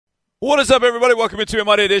What is up, everybody? Welcome into a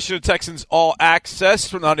Monday edition of Texans All Access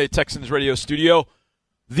from the Hyundai Texans radio studio.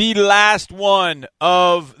 The last one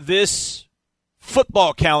of this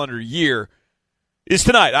football calendar year is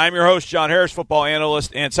tonight. I'm your host, John Harris, football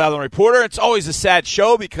analyst and sideline reporter. It's always a sad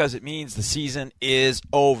show because it means the season is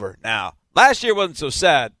over. Now, last year wasn't so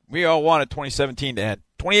sad. We all wanted 2017 to end.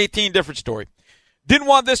 2018, different story. Didn't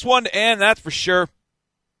want this one to end, that's for sure.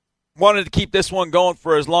 Wanted to keep this one going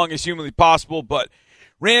for as long as humanly possible, but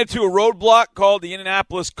ran into a roadblock called the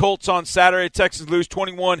Indianapolis Colts on Saturday. Texans lose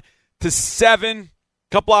 21-7.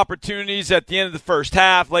 Couple opportunities at the end of the first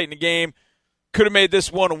half, late in the game. Could have made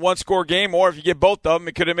this one a one-score game, or if you get both of them,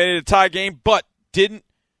 it could have made it a tie game, but didn't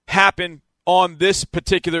happen on this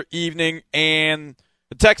particular evening. And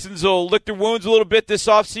the Texans will lick their wounds a little bit this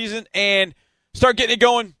offseason and start getting it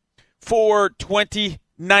going for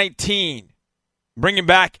 2019. Bringing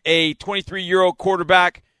back a 23-year-old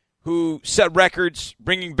quarterback who set records,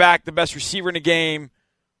 bringing back the best receiver in the game,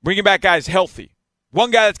 bringing back guys healthy.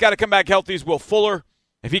 One guy that's got to come back healthy is Will Fuller.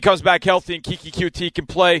 If he comes back healthy and Keke Coutee can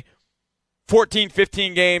play 14,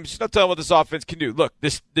 15 games, don't tell them what this offense can do. Look,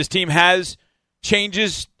 this team has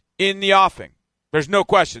changes in the offing. There's no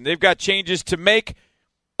question. They've got changes to make.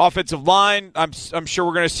 Offensive line, I'm sure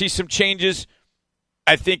we're going to see some changes.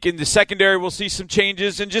 I think in the secondary we'll see some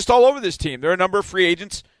changes, and just all over this team. There are a number of free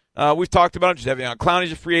agents. We've talked about them. Jadeveon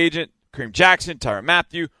Clowney's a free agent. Kareem Jackson, Tyrann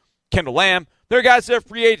Mathieu, Kendall Lamb. There are guys that are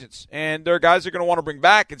free agents, and there are guys they're going to want to bring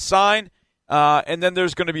back and sign. And then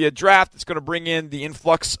there's going to be a draft that's going to bring in the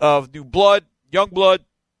influx of new blood, young blood.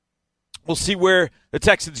 We'll see where the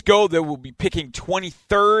Texans go. They will be picking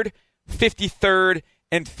 23rd, 53rd,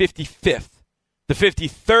 and 55th. The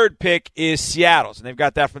 53rd pick is Seattle's, and they've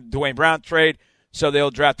got that from the Dwayne Brown trade. So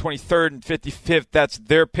they'll draft 23rd and 55th. That's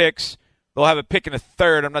their picks. They'll have a pick in the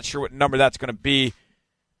third. I'm not sure what number that's going to be.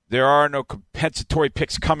 There are no compensatory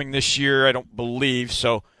picks coming this year, I don't believe.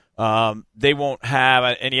 So they won't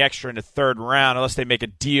have any extra in the third round unless they make a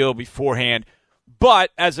deal beforehand.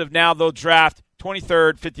 But as of now, they'll draft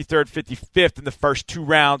 23rd, 53rd, 55th in the first two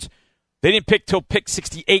rounds. They didn't pick till pick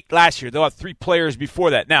 68 last year. They'll have three players before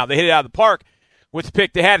that. Now, they hit it out of the park with the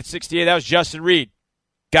pick they had at 68. That was Justin Reed,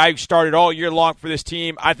 guy who started all year long for this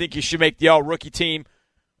team. I think he should make the all-rookie team.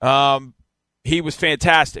 He was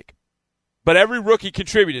fantastic. But every rookie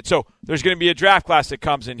contributed. So there's going to be a draft class that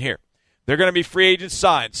comes in here. They're going to be free agents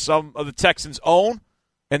signed. Some of the Texans own,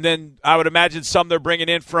 and then I would imagine some they're bringing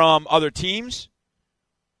in from other teams.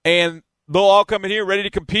 And they'll all come in here ready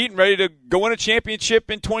to compete and ready to go win a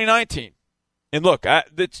championship in 2019. And look,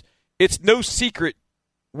 it's no secret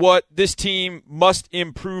what this team must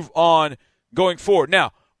improve on going forward.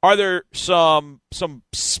 Now, are there some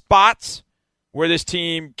spots where this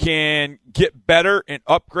team can get better and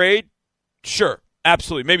upgrade? Sure,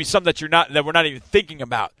 absolutely. Maybe some that we're not even thinking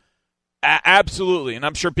about. Absolutely, and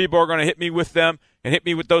I'm sure people are going to hit me with them and hit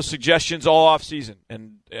me with those suggestions all off season,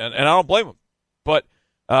 and I don't blame them. But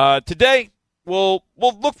today we'll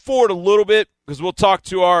look forward a little bit because we'll talk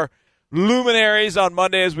to our luminaries on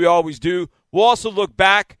Monday as we always do. We'll also look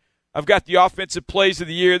back. I've got the offensive plays of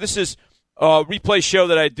the year. This is a replay show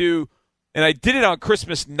that I do, and I did it on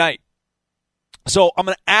Christmas night. So I'm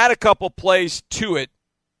going to add a couple plays to it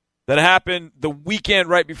that happened the weekend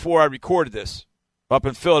right before I recorded this up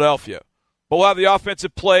in Philadelphia. But we'll have the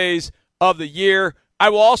offensive plays of the year. I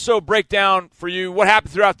will also break down for you what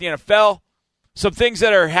happened throughout the NFL, some things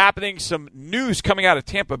that are happening, some news coming out of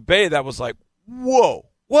Tampa Bay that was like, whoa,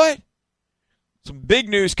 what? Some big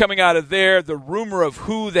news coming out of there, the rumor of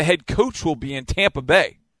who the head coach will be in Tampa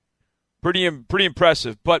Bay. Pretty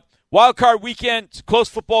impressive. But wild card weekend, close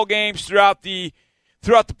football games throughout the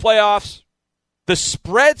playoffs. The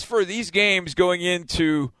spreads for these games going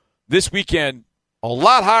into this weekend, a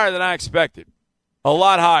lot higher than I expected. A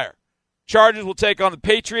lot higher. Chargers will take on the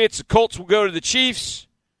Patriots. The Colts will go to the Chiefs.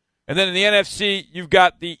 And then in the NFC, you've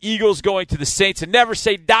got the Eagles going to the Saints. And never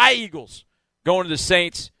say die, Eagles, going to the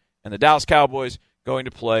Saints. And the Dallas Cowboys going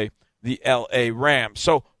to play the L.A. Rams.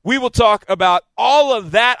 So we will talk about all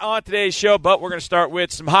of that on today's show, but we're going to start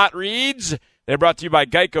with some hot reads. They're brought to you by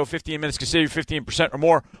Geico. 15 minutes can save you 15% or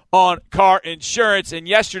more on car insurance. And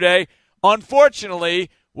yesterday, unfortunately,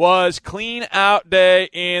 was clean out day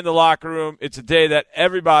in the locker room. It's a day that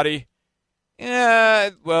everybody,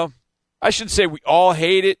 well, I shouldn't say we all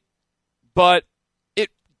hate it, but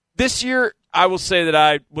this year I will say that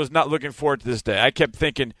I was not looking forward to this day. I kept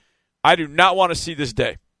thinking, I do not want to see this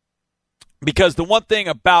day. Because the one thing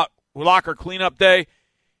about locker cleanup day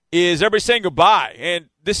is everybody saying goodbye. And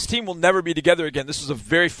this team will never be together again. This was a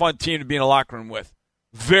very fun team to be in a locker room with.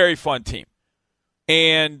 Very fun team.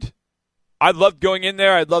 And I loved going in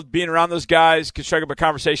there. I loved being around those guys, could strike up a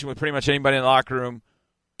conversation with pretty much anybody in the locker room.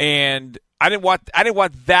 And I didn't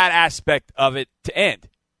want that aspect of it to end.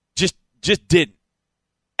 Just didn't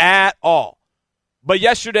at all. But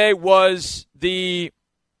yesterday was that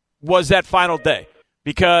final day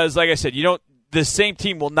because, like I said, the same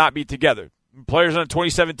team will not be together. Players on a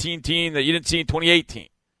 2017 team that you didn't see in 2018,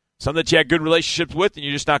 some that you had good relationships with, and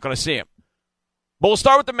you're just not going to see them. But we'll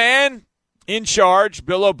start with the man in charge,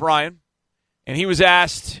 Bill O'Brien, and he was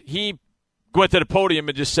asked. He went to the podium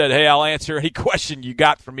and just said, "Hey, I'll answer any question you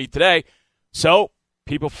got for me today." So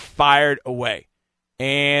people fired away.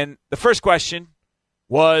 And the first question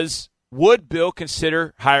was, would Bill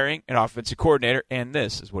consider hiring an offensive coordinator? And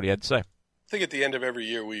this is what he had to say. I think at the end of every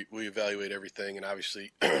year we evaluate everything, and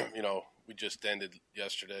obviously, we just ended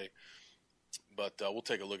yesterday. But we'll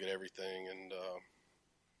take a look at everything, and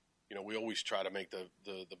we always try to make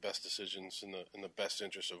the best decisions in the best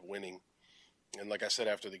interest of winning. And like I said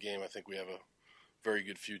after the game, I think we have a very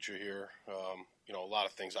good future here. A lot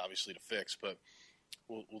of things obviously to fix, but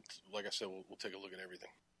we'll like I said, we'll take a look at everything.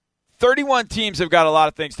 31 teams have got a lot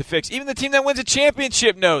of things to fix. Even the team that wins a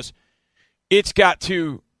championship knows it's got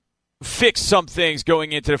to fix some things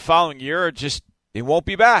going into the following year, or just it won't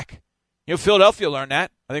be back. Philadelphia learned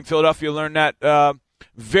that. I think Philadelphia learned that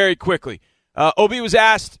very quickly. OB was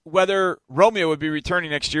asked whether Romeo would be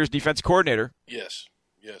returning next year as defensive coordinator. Yes,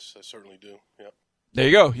 I certainly do. Yep. There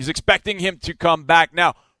you go. He's expecting him to come back.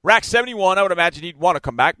 Now, Rack 71, I would imagine he'd want to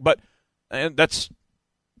come back, but I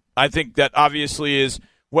think that obviously is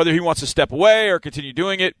whether he wants to step away or continue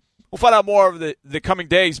doing it. We'll find out more over the coming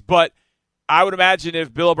days, but I would imagine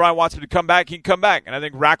if Bill O'Brien wants him to come back, he can come back, and I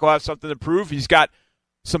think Rack will have something to prove. He's got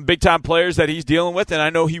some big-time players that he's dealing with, and I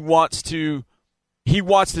know he wants to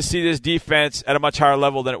see this defense at a much higher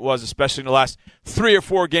level than it was, especially in the last 3 or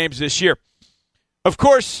 4 games this year. Of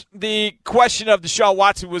course, the question of Deshaun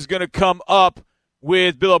Watson was going to come up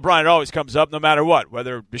with Bill O'Brien. It always comes up no matter what,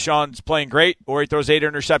 whether Deshaun's playing great or he throws 8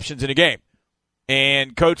 interceptions in a game.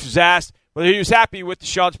 And Coach was asked whether he was happy with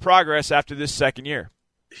Deshaun's progress after this second year.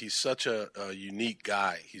 He's such a unique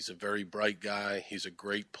guy. He's a very bright guy. He's a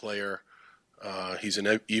great player. He's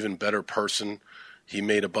an even better person. He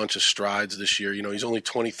made a bunch of strides this year. He's only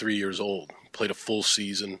 23 years old, played a full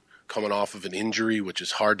season, coming off of an injury, which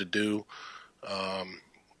is hard to do.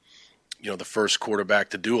 The first quarterback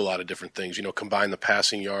to do a lot of different things, combine the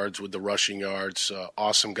passing yards with the rushing yards.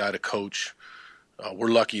 Awesome guy to coach. We're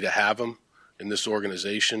lucky to have him in this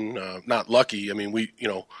organization. Not lucky. I mean, we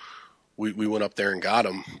went up there and got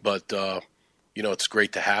him, but it's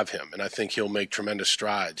great to have him, and I think he'll make tremendous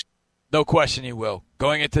strides. No question he will.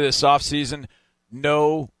 Going into this offseason,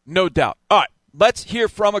 no doubt. All right, let's hear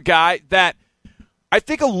from a guy that I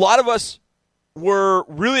think a lot of us were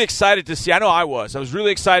really excited to see. I know I was. I was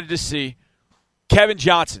really excited to see Kevin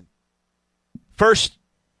Johnson. First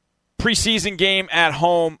preseason game at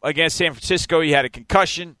home against San Francisco. He had a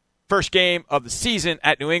concussion. First game of the season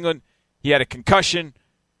at New England. He had a concussion,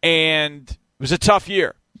 and it was a tough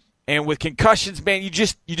year. And with concussions, man, you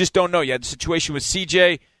just don't know. You had the situation with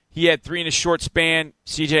CJ. He had 3 in a short span.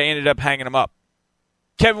 CJ ended up hanging him up.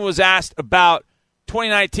 Kevin was asked about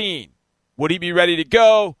 2019. Would he be ready to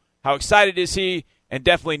go? How excited is he? And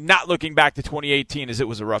definitely not looking back to 2018 as it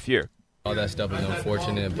was a rough year. All that stuff is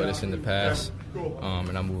unfortunate, but it's in the past,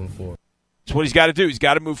 and I'm moving forward. That's what he's got to do. He's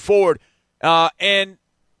got to move forward. And,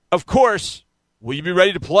 of course, will you be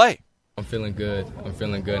ready to play? I'm feeling good, and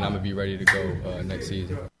I'm going to be ready to go next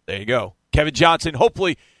season. There you go. Kevin Johnson,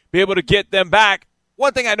 hopefully be able to get them back.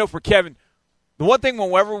 One thing I know for Kevin, the one thing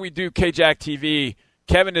whenever we do KJAC TV,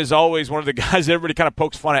 Kevin is always one of the guys that everybody kind of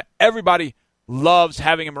pokes fun at. Everybody loves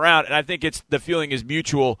having him around, and I think the feeling is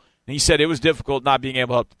mutual. And he said it was difficult not being able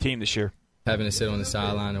to help the team this year. Having to sit on the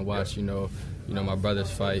sideline and watch, my brothers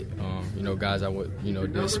fight, guys I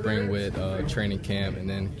did spring with, training camp, and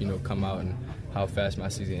then, come out and how fast my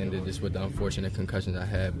season ended just with the unfortunate concussions I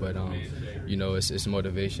had. But, it's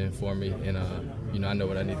motivation for me, and, I know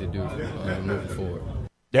what I need to do moving forward.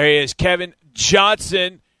 There he is, Kevin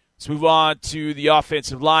Johnson. Let's move on to the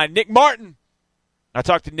offensive line. Nick Martin. I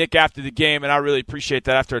talked to Nick after the game, and I really appreciate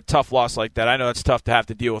that after a tough loss like that. I know it's tough to have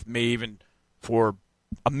to deal with me even for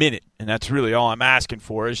a minute, and that's really all I'm asking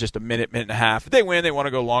for is just a minute and a half. If they win, they want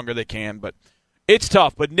to go longer, they can, but it's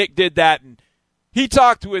tough. But Nick did that, and he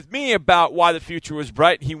talked with me about why the future was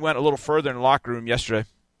bright. He went a little further in the locker room yesterday.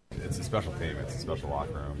 It's a special team. It's a special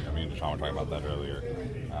locker room. I mean, Deshaun was talking about that earlier.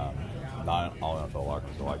 Not all NFL locker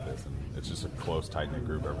rooms are like this, and it's just a close, tight-knit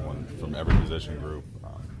group, everyone from every position group.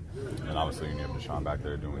 And obviously, you have Deshaun back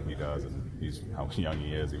there doing what he does, and he's how young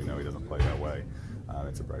he is, even though he doesn't play that way.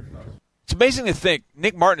 It's a bright future. it's amazing to think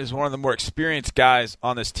Nick Martin is one of the more experienced guys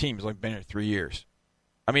on this team. He's only been here 3 years.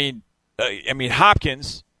 I mean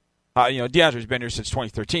Hopkins, DeAndre's been here since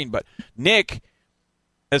 2013, but Nick,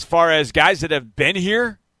 as far as guys that have been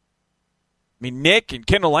here, Nick and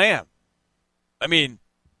Kendall Lamb, it's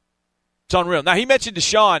unreal. Now, he mentioned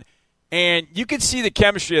Deshaun, and you can see the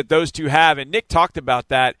chemistry that those two have, and Nick talked about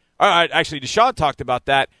that. Actually, Deshaun talked about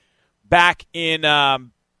that back in I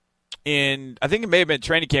think it may have been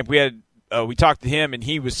training camp. We talked to him, and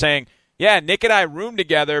he was saying, yeah, Nick and I roomed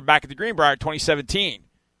together back at the Greenbrier in 2017.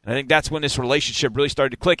 And I think that's when this relationship really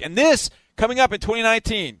started to click. And this, coming up in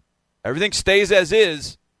 2019, everything stays as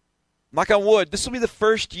is. Knock on wood, this will be the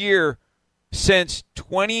first year since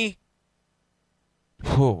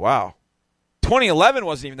 2011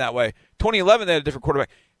 wasn't even that way. 2011, they had a different quarterback.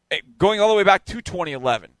 Going all the way back to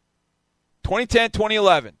 2011. 2010,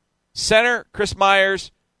 2011. Center, Chris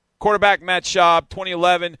Myers. Quarterback, Matt Schaub.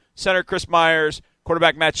 2011, center, Chris Myers.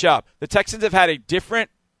 Quarterback, Matt Schaub. The Texans have had a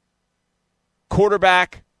different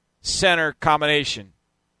quarterback-center combination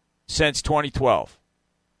since 2012.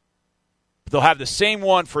 They'll have the same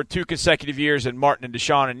one for 2 consecutive years, and Martin and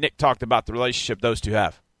Deshaun and Nick talked about the relationship those two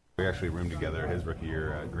have. We actually roomed together his rookie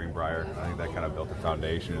year at Greenbrier. I think that kind of built the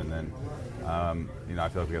foundation, and then I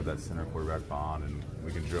feel like we have that center quarterback bond, and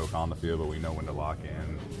we can joke on the field, but we know when to lock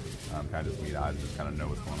in, kind of just meet eyes and just kind of know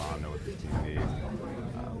what's going on, know what the team needs.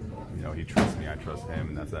 He trusts me, I trust him,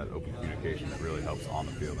 and that's that open communication that really helps on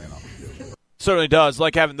the field and off the field. Certainly does.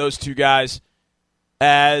 Like having those two guys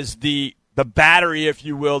as the battery, if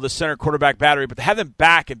you will, the center quarterback battery, but to have them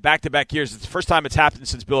back in back-to-back years, it's the first time it's happened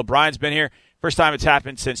since Bill O'Brien's been here, first time it's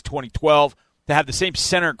happened since 2012, to have the same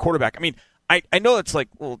center quarterback. I know it's like,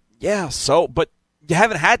 well, yeah, so, but you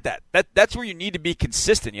haven't had that. That's where you need to be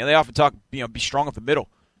consistent. They often talk, be strong up the middle.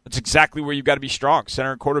 That's exactly where you've got to be strong,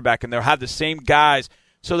 center and quarterback, and they'll have the same guys,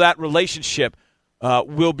 so that relationship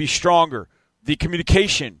will be stronger. The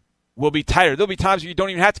communication will be tighter. There'll be times where you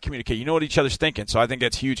don't even have to communicate. You know what each other's thinking. So I think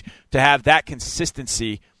that's huge to have that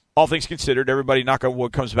consistency. All things considered, everybody, knock on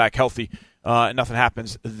wood, comes back healthy and nothing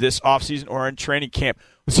happens this offseason or in training camp.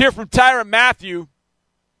 Let's hear from Tyrann Mathieu,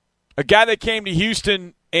 a guy that came to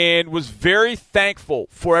Houston and was very thankful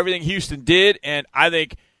for everything Houston did, and I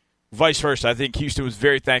think vice versa. I think Houston was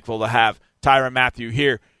very thankful to have Tyrann Mathieu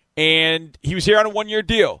here. And he was here on a one-year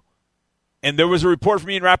deal. And there was a report from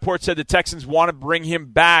Ian Rappaport said the Texans want to bring him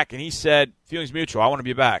back, and he said, feelings mutual, I want to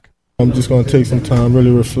be back. I'm just going to take some time, really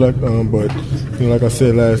reflect. But, like I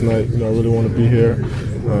said last night, I really want to be here.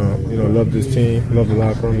 Love this team, love the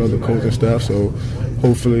locker room, love the coaching staff. So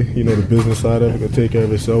hopefully, the business side of it will take care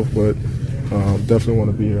of itself. But definitely want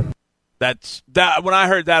to be here. That. When I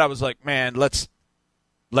heard that, I was like, man, let's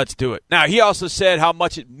do it. Now, he also said how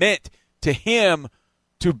much it meant to him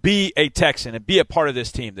to be a Texan and be a part of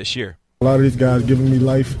this team this year. A lot of these guys giving me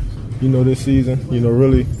life, this season.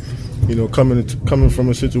 Really, coming from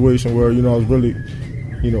a situation where, I was really,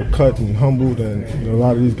 cut and humbled, and a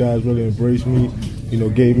lot of these guys really embraced me,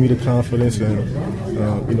 gave me the confidence, and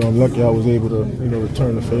I'm lucky I was able to,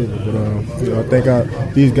 return the favor. But I think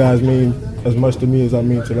these guys mean as much to me as I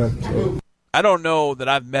mean to them. So. I don't know that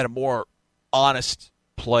I've met a more honest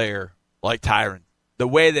player like Tyrann. The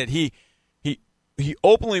way that he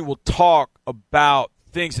openly will talk about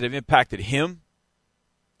things that have impacted him,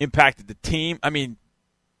 impacted the team. I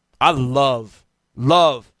love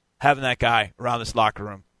having that guy around this locker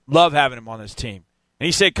room. Love having him on this team. And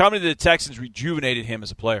he said coming to the Texans rejuvenated him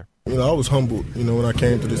as a player. I was humbled, when I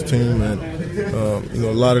came to this team, and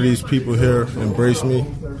a lot of these people here embraced me,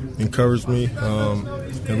 encouraged me,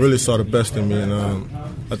 and really saw the best in me. And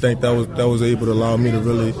I think that was able to allow me to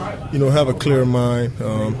really, have a clear mind,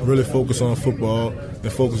 really focus on football,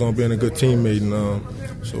 and focus on being a good teammate.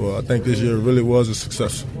 And so I think this year really was a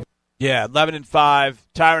success. Yeah, 11-5.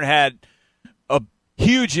 Tyrann had a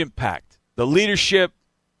huge impact. The leadership,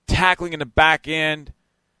 tackling in the back end.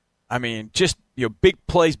 Just big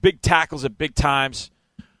plays, big tackles at big times.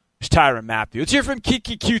 It's Tyrann Mathieu. Let's hear from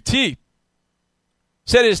Keke QT.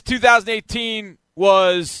 Said his 2018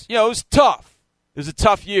 was, it was tough. It was a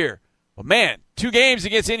tough year. But, man, 2 games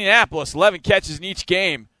against Indianapolis, 11 catches in each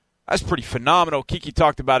game. That's pretty phenomenal. Keke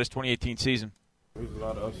talked about his 2018 season. There was a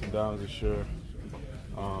lot of ups and downs this year.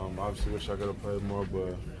 Obviously wish I could have played more,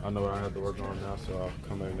 but I know what I have to work on now, so I'll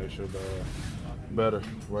come back next year better,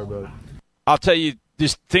 way better. I'll tell you,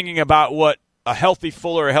 just thinking about what a healthy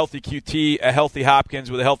Fuller, a healthy QT, a healthy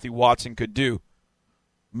Hopkins with a healthy Watson could do,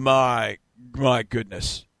 my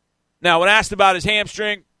goodness. Now, when asked about his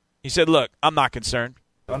hamstring, he said, look, I'm not concerned.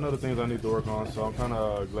 I know the things I need to work on, so I'm kind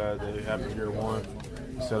of glad that it happened year one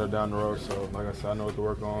instead of down the road. So, like I said, I know what to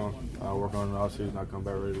work on. I'll work on it in the offseason. I'll come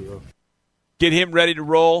back ready to go. get him ready to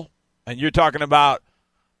roll, and you're talking about,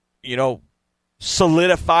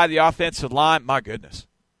 solidify the offensive line, my goodness.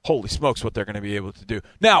 Holy smokes, what they're going to be able to do.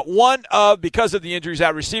 Now, because of the injuries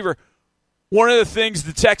at receiver, one of the things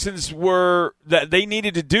the Texans that they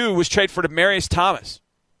needed to do was trade for Demaryius Thomas.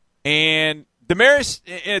 And Demaryius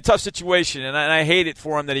in a tough situation, and I hate it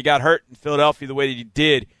for him that he got hurt in Philadelphia the way that he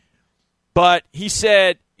did. But he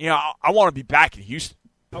said, I want to be back in Houston.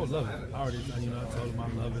 I would love it. I already, I told him I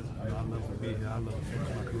love it. I love to be here. I love to finish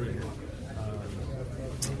my career here.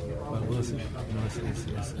 But we'll see.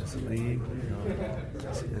 It's a league.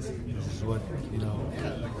 It's what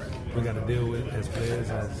we got to deal with as players,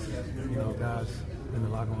 as guys in the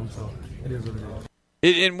locker room. So it is what it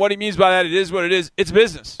is. And what he means by that, it is what it is. It's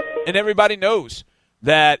business, and everybody knows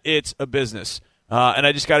that it's a business. And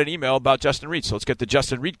I just got an email about Justin Reid, so let's get the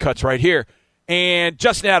Justin Reid cuts right here. And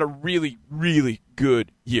Justin had a really, really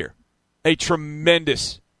good year, a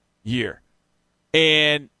tremendous year.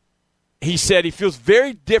 And he said he feels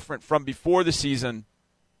very different from before the season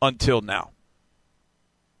until now.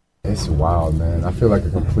 It's wild, man. I feel like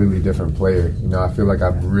a completely different player. I feel like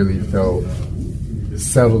I've really felt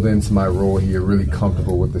settled into my role here, really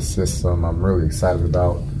comfortable with the system. I'm really excited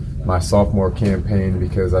about my sophomore campaign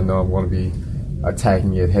because I know I'm going to be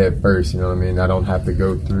attacking it head first. I don't have to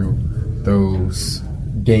go through those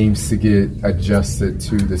games to get adjusted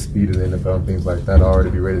to the speed of the NFL and things like that. I'll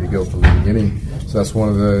already be ready to go from the beginning. So that's one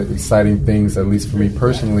of the exciting things, at least for me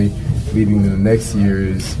personally, leading into the next year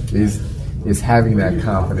is having that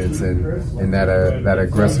confidence and that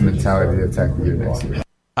aggressive mentality to attack the year next year.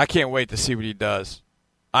 I can't wait to see what he does.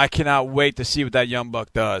 I cannot wait to see what that young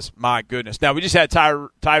buck does. My goodness. Now, we just had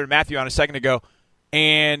Tyrann Mathieu on a second ago,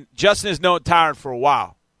 and Justin has known Tyrann for a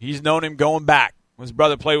while. He's known him going back. His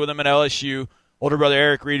brother played with him at LSU. Older brother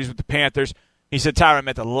Eric Reid is with the Panthers. He said Tyrann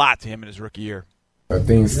meant a lot to him in his rookie year.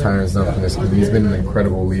 Things Tyrann's done for this community. He's been an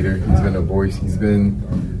incredible leader. He's been a voice. He's been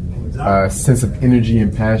a sense of energy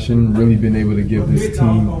and passion, really been able to give this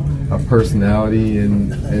team a personality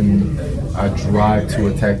and a drive to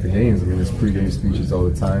attack the games. His pregame speeches all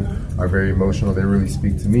the time are very emotional. They really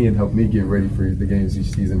speak to me and help me get ready for the games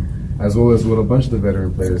each season, as well as what a bunch of the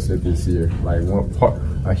veteran players did this year.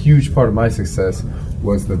 A huge part of my success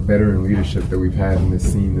was the veteran leadership that we've had in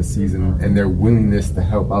this season, and their willingness to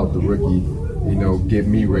help out the rookie, get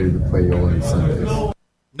me ready to play on Sundays.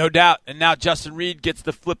 No doubt. And now Justin Reid gets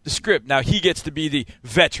to flip the script. Now he gets to be the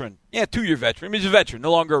veteran. 2-year veteran. He's a veteran,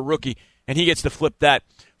 no longer a rookie, and he gets to flip that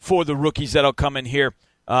for the rookies that'll come in here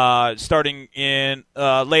starting in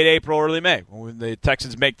late April, early May. When the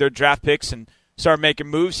Texans make their draft picks and start making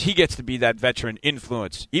moves, he gets to be that veteran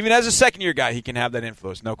influence. Even as a second-year guy, he can have that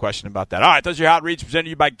influence. No question about that. All right, those are your hot reads presented to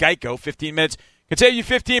you by Geico. 15 minutes can save you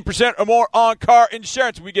 15% or more on car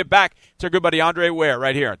insurance. When we get back, it's our good buddy Andre Ware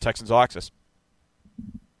right here on Texans All Access.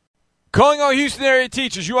 Calling all Houston area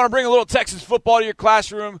teachers, you want to bring a little Texas football to your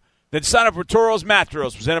classroom? Then sign up for Toros Math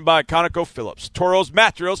Drills, presented by ConocoPhillips. Toros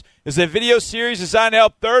Math Drills is a video series designed to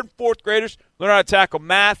help 3rd and 4th graders learn how to tackle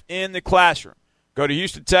math in the classroom. Go to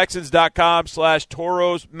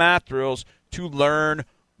HoustonTexans.com/Toros Math Drills to learn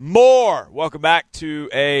more. Welcome back to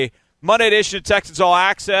a Monday edition of Texans All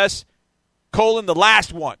Access. The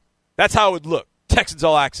last one. That's how it would look. Texans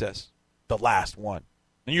All Access, the last one.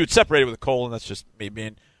 And you would separate it with a colon. That's just me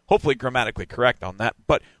being hopefully grammatically correct on that.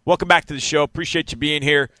 But welcome back to the show. Appreciate you being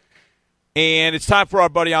here. And it's time for our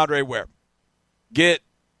buddy Andre Ware. Get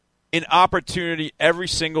an opportunity every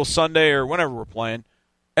single Sunday or whenever we're playing.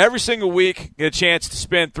 Every single week, get a chance to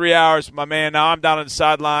spend 3 hours with my man. Now I'm down on the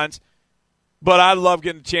sidelines. But I love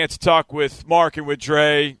getting a chance to talk with Mark and with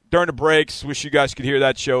Dre during the breaks. Wish you guys could hear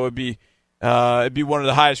that show. It'd be one of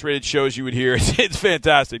the highest rated shows you would hear. It's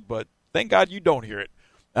fantastic, but thank God you don't hear it,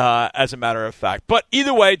 as a matter of fact. But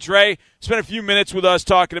either way, Dre spent a few minutes with us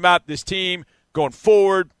talking about this team going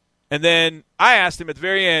forward. And then I asked him at the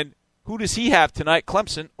very end, who does he have tonight,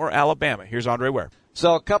 Clemson or Alabama? Here's Andre Ware.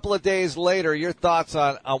 So a couple of days later, your thoughts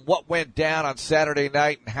on what went down on Saturday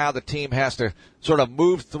night and how the team has to sort of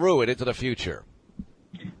move through it into the future.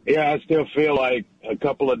 Yeah, I still feel like a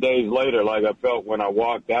couple of days later, like I felt when I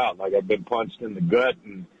walked out, like I've been punched in the gut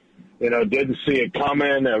and, didn't see it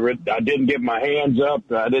coming. I didn't get my hands up.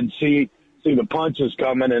 I didn't see the punches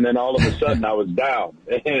coming, and then all of a sudden I was down.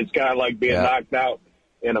 And it's kind of like being knocked out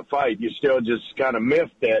in a fight. You're still just kind of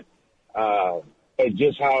miffed at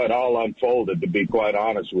just how it all unfolded, to be quite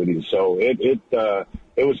honest with you. So it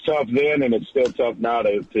was tough then, and it's still tough now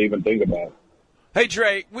to even think about. Hey,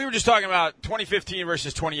 Dre, we were just talking about 2015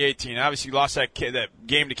 versus 2018. Obviously, you lost that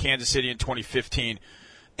game to Kansas City in 2015,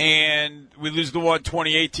 and we lose the one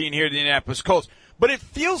 2018 here to the Indianapolis Colts. But it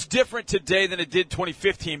feels different today than it did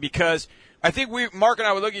 2015 because I think Mark and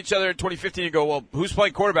I would look at each other in 2015 and go, well, who's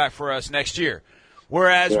playing quarterback for us next year?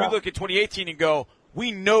 Whereas we look at 2018 and go,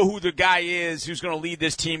 we know who the guy is who's going to lead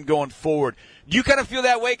this team going forward. Do you kind of feel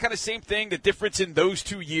that way, kind of same thing, the difference in those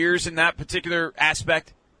 2 years in that particular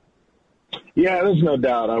aspect? Yeah, there's no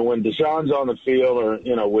doubt. When Deshaun's on the field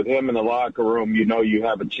or, with him in the locker room, you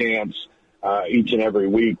have a chance each and every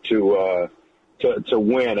week to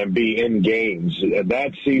win and be in games.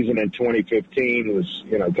 That season in 2015 was,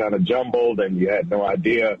 kind of jumbled, and you had no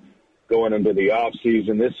idea going into the off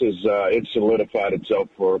season. This is it solidified itself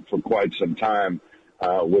for quite some time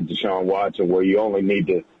with Deshaun Watson, where you only need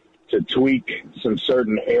to tweak some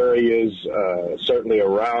certain areas, certainly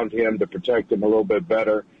around him, to protect him a little bit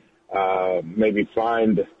better. Maybe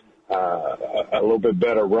find a little bit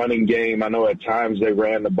better running game. I know at times they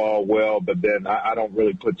ran the ball well, but then I don't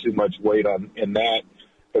really put too much weight in that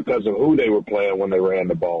because of who they were playing when they ran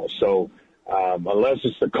the ball. So unless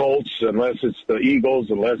it's the Colts, unless it's the Eagles,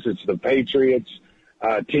 unless it's the Patriots,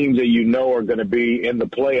 teams that are going to be in the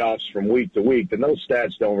playoffs from week to week, then those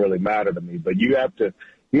stats don't really matter to me. But you have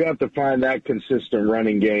to find that consistent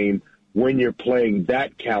running game when you're playing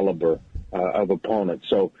that caliber of opponent.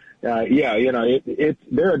 So,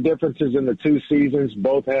 there are differences in the 2 seasons.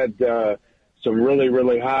 Both had some really,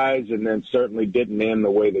 really highs, and then certainly didn't end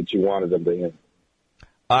the way that you wanted them to end.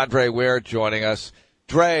 Andre Ware joining us.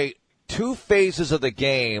 Dre, 2 phases of the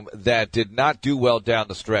game that did not do well down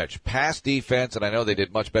the stretch. Pass defense, and I know they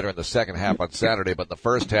did much better in the second half on Saturday, but in the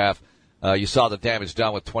first half, you saw the damage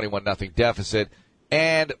done with 21-0 deficit,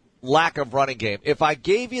 and lack of running game. If I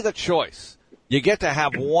gave you the choice, you get to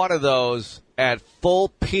have one of those at full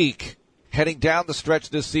peak heading down the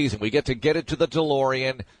stretch this season. We get to get into the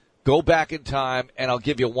DeLorean, go back in time, and I'll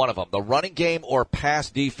give you one of them. The running game or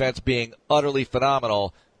pass defense being utterly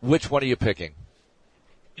phenomenal. Which one are you picking?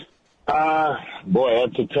 Boy,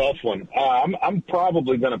 that's a tough one. I'm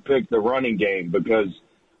probably going to pick the running game because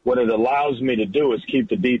what it allows me to do is keep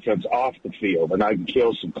the defense off the field, and I can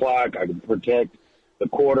kill some clock. I can protect the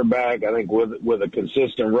quarterback. I think with a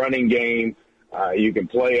consistent running game, you can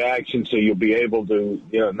play action, so you'll be able to,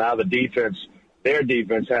 now their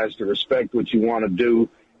defense has to respect what you want to do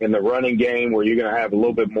in the running game, where you're going to have a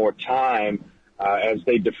little bit more time as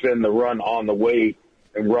they defend the run on the way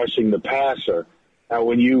and rushing the passer. Now,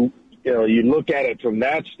 when you look at it from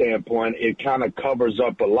that standpoint, it kind of covers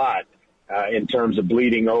up a lot in terms of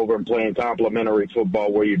bleeding over and playing complementary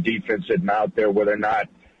football, where your defense isn't out there, where they're not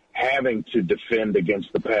having to defend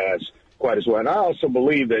against the pass quite as well. And I also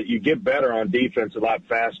believe that you get better on defense a lot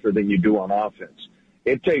faster than you do on offense.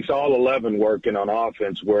 It takes all 11 working on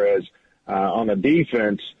offense, whereas on a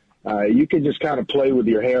defense, you can just kind of play with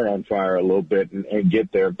your hair on fire a little bit and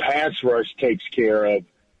get there. Pass rush takes care of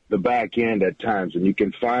the back end at times, and you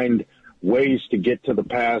can find ways to get to the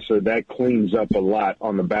passer. That cleans up a lot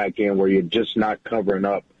on the back end where you're just not covering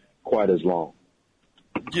up quite as long.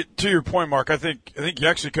 To your point, Mark, I think you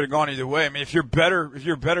actually could have gone either way. I mean, if you're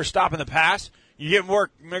better stopping the pass, you get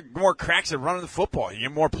more cracks at running the football. You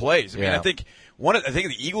get more plays. I mean, I think in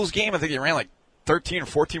the Eagles game, I think they ran like 13 or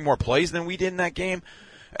 14 more plays than we did in that game.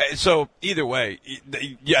 So either way,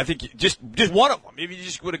 I think just one of them. If you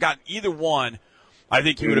just would have gotten either one, I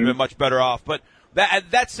think you would have been much better off. But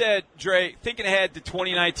that said, Dre, thinking ahead to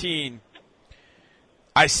 2019,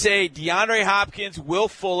 I say DeAndre Hopkins, Will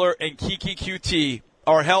Fuller, and Keke Coutee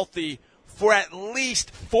are healthy for at least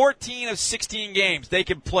 14 of 16 games. They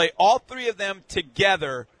can play all 3 of them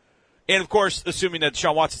together, and, of course, assuming that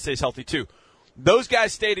Deshaun Watson stays healthy too. Those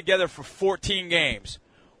guys stay together for 14 games.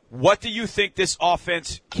 What do you think this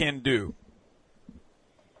offense can do?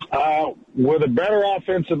 With better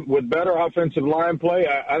offensive line play,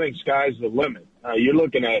 I think sky's the limit. You're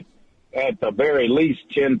looking at the very least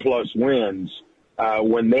 10-plus wins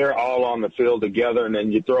when they're all on the field together, and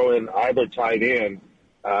then you throw in either tight end,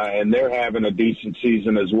 and they're having a decent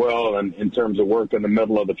season as well in terms of work in the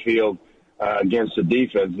middle of the field against the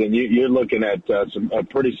defense, then you're looking at a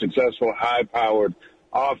pretty successful, high-powered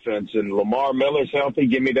offense. And Lamar Miller's healthy.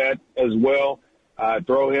 Give me that as well.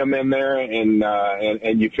 Throw him in there,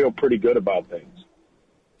 and you feel pretty good about things.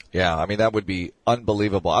 Yeah, I mean, that would be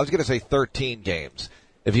unbelievable. I was going to say 13 games.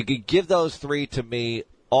 If you could give those 3 to me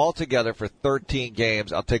all together for 13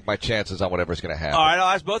 games, I'll take my chances on whatever's going to happen. All right,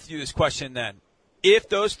 I'll ask both of you this question then. If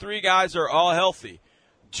those 3 guys are all healthy,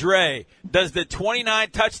 Dre, does the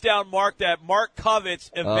 29 touchdown mark that Mark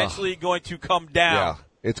covets eventually going to come down? Yeah,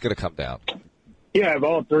 it's going to come down. Yeah, if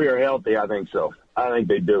all 3 are healthy, I think so. I think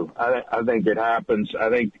they do. I think it happens. I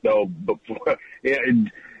think, though, before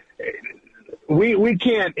we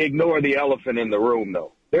can't ignore the elephant in the room,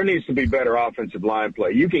 though. there needs to be better offensive line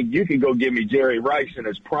play. You can go give me Jerry Rice in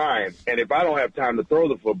his prime, and if I don't have time to throw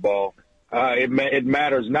the football, it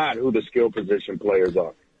matters not who the skill position players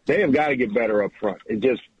are. They have got to get better up front. It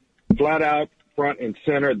just flat out front and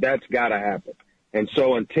center, that's got to happen. And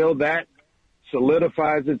so until that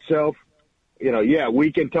solidifies itself,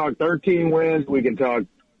 we can talk 13 wins, we can talk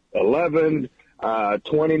 11,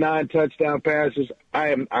 29 touchdown passes.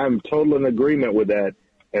 I'm totally in agreement with that,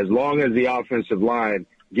 as long as the offensive line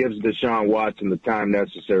gives Deshaun Watson the time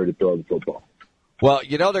necessary to throw the football. Well,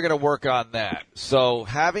 they're going to work on that. So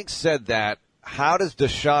having said that, how does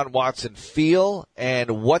Deshaun Watson feel,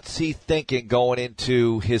 and what's he thinking going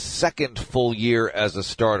into his second full year as a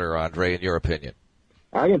starter, Andre, in your opinion?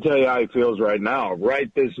 I can tell you how he feels right now.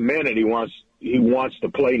 Right this minute, he wants to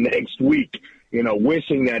play next week.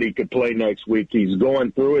 Wishing that he could play next week. He's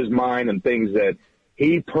going through his mind and things that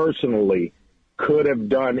he personally could have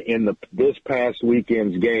done in this past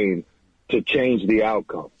weekend's game to change the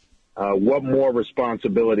outcome. What more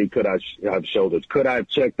responsibility could I have shouldered? Could I have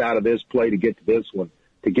checked out of this play to get to this one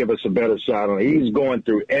to give us a better shot on it? He's going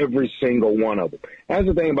through every single one of them. That's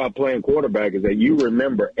the thing about playing quarterback, is that you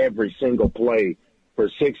remember every single play for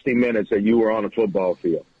 60 minutes that you were on a football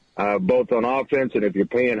field, both on offense and if you're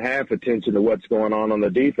paying half attention to what's going on the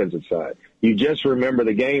defensive side. You just remember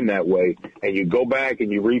the game that way, and you go back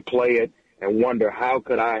and you replay it and wonder, how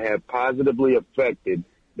could I have positively affected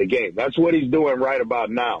the game? That's what he's doing right about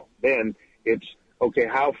now. Then it's, okay,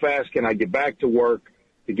 how fast can I get back to work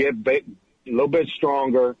to get a little bit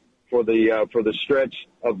stronger for the stretch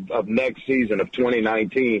of next season of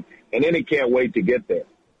 2019, and then he can't wait to get there.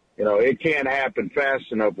 It can't happen fast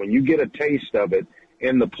enough. When you get a taste of it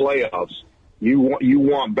in the playoffs, you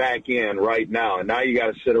want back in right now, and now you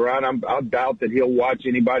got to sit around. I doubt that he'll watch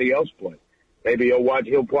anybody else play. Maybe he'll watch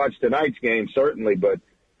tonight's game, certainly, but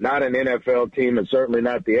not an NFL team, and certainly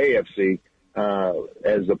not the AFC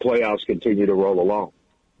as the playoffs continue to roll along.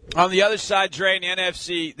 On the other side, Dre, in the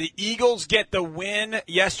NFC, the Eagles get the win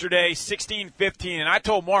yesterday, 16-15. And I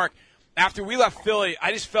told Mark, after we left Philly,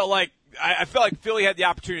 I just felt like Philly had the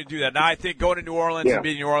opportunity to do that. Now I think going to New Orleans and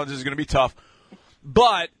beating New Orleans is going to be tough.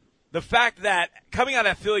 But the fact that coming out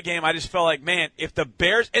of that Philly game, I just felt like, man, if the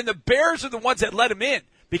Bears – and the Bears are the ones that let them in,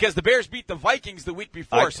 because the Bears beat the Vikings the week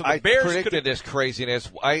before. I predicted this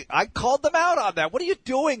craziness. I called them out on that. What are you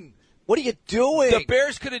doing? What are you doing? The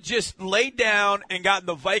Bears could have just laid down and gotten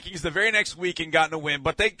the Vikings the very next week and gotten a win,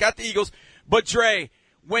 but they got the Eagles. But, Dre,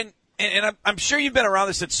 I'm sure you've been around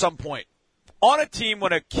this at some point. On a team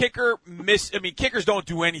when a kicker kickers don't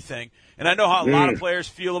do anything, and I know how a lot of players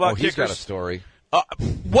feel about kickers. He's got a story.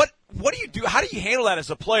 What do you do? How do you handle that as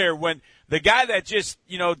a player when the guy that just,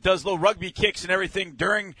 does little rugby kicks and everything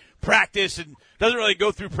during practice and doesn't really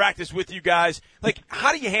go through practice with you guys,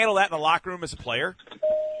 how do you handle that in the locker room as a player?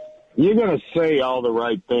 You're going to say all the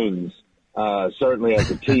right things, certainly as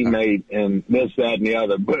a teammate and this, that, and the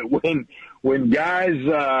other. But when guys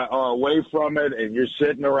are away from it and you're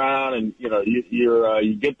sitting around and,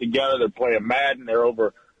 you get together, they're playing Madden, they're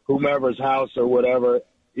over whomever's house or whatever,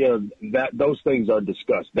 those things are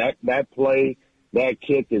discussed. That play, that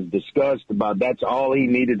kick is discussed about. That's all he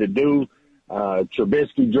needed to do.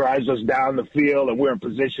 Trubisky drives us down the field and we're in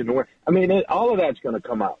position to win. All of that's going to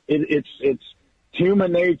come out. It's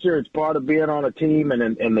human nature. It's part of being on a team,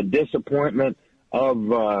 and the disappointment of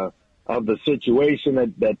the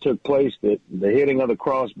situation that took place, the hitting of the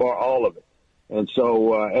crossbar, all of it. And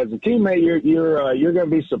so, as a teammate, you're going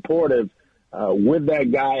to be supportive with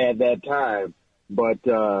that guy at that time. But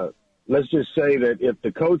let's just say that if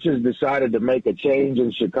the coaches decided to make a change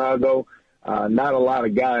in Chicago, not a lot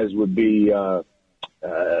of guys would be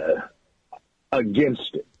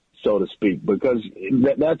against it, so to speak, because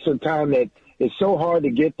that's a time that it's so hard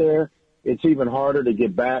to get there. It's even harder to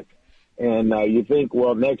get back. And you think,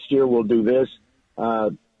 well, next year we'll do this.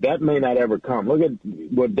 That may not ever come. Look at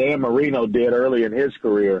what Dan Marino did early in his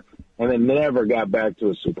career and then never got back to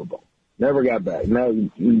a Super Bowl. Never got back.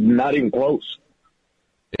 No, not even close.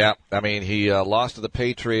 Yeah, he lost to the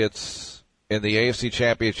Patriots in the AFC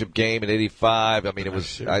Championship game in '85. It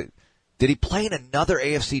was. Did he play in another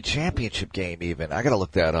AFC Championship game even? I got to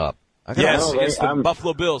look that up. Yes, against the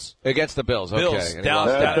Buffalo Bills. Against the Bills, okay. Bills,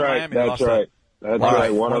 That's right. That's right. That's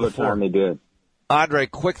right. One other time they did. Andre,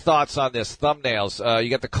 quick thoughts on this. Thumbnails. You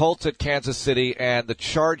got the Colts at Kansas City and the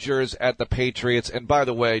Chargers at the Patriots. And by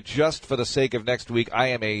the way, just for the sake of next week,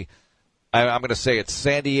 I'm going to say it's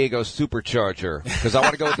San Diego Supercharger because I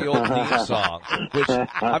want to go with the old theme song. Which,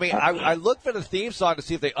 I looked for the theme song to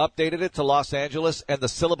see if they updated it to Los Angeles, and the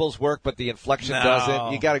syllables work, but the inflection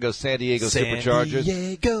doesn't. You got to go San Diego Superchargers. San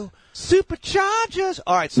Diego Superchargers.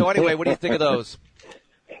 All right. So anyway, what do you think of those?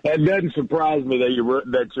 It doesn't surprise me that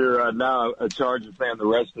you're now a Chargers fan the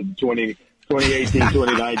rest of the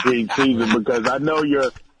 2018-2019 season, because I know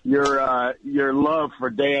your love for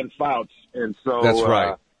Dan Fouts, and so that's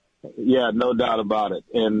right. Yeah, no doubt about it,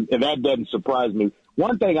 and that doesn't surprise me.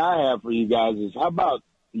 One thing I have for you guys is, how about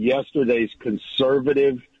yesterday's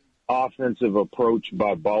conservative offensive approach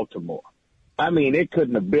by Baltimore? I mean, it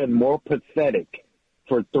couldn't have been more pathetic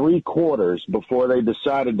for 3 quarters before they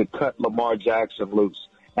decided to cut Lamar Jackson loose.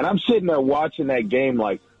 And I'm sitting there watching that game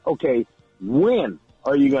like, okay, when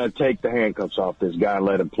are you going to take the handcuffs off this guy and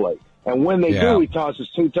let him play? And when they do, he tosses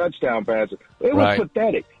 2 touchdown passes. It was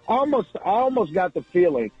pathetic. I almost got the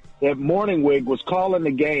feeling that Morningwig was calling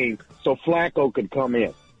the game so Flacco could come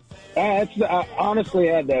in. I honestly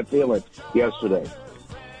had that feeling yesterday.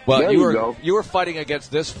 Well, you were fighting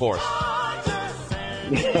against this force.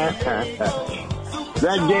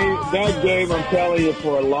 That game, I'm telling you,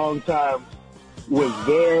 for a long time was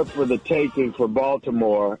there for the taking for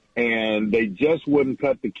Baltimore, and they just wouldn't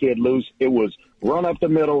cut the kid loose. It was run up the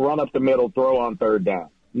middle, throw on third down.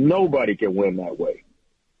 Nobody can win that way.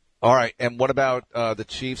 All right, and what about the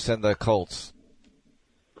Chiefs and the Colts?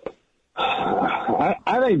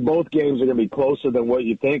 I think both games are going to be closer than what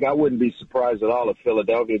you think. I wouldn't be surprised at all if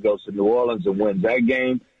Philadelphia goes to New Orleans and wins that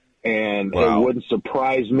game, and It wouldn't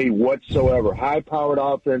surprise me whatsoever. High-powered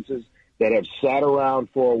offenses that have sat around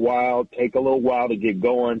for a while, take a little while to get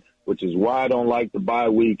going, which is why I don't like the bye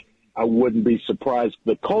week. I wouldn't be surprised.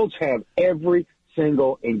 The Colts have every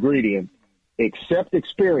single ingredient except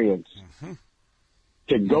experience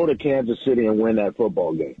to go to Kansas City and win that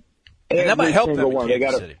football game. And that might help them in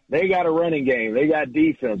Kansas City. They got a running game. They got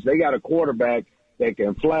defense. They got a quarterback that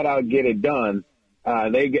can flat out get it done.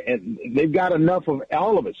 They've got enough of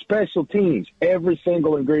all of it, special teams, every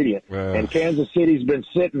single ingredient. And Kansas City's been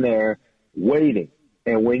sitting there waiting.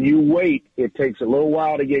 And when you wait, it takes a little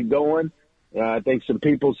while to get going. I think some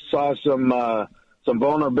people saw some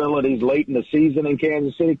vulnerabilities late in the season in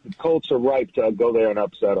Kansas City. The Colts are ripe to go there and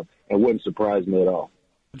upset them. It wouldn't surprise me at all.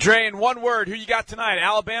 Dre, in one word, who you got tonight?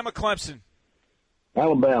 Alabama, Clemson?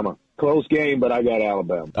 Alabama. Close game, but I got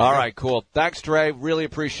Alabama. All right, cool. Thanks, Dre. Really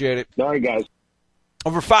appreciate it. All right, guys.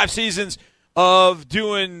 Over 5 seasons of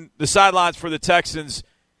doing the sidelines for the Texans,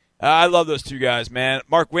 I love those two guys, man.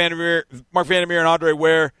 Mark Vandermeer and Andre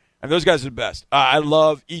Ware, and those guys are the best. I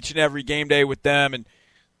love each and every game day with them, and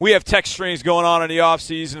we have text strings going on in the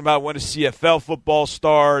offseason about when does CFL football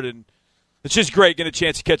start, and it's just great getting a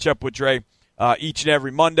chance to catch up with Dre each and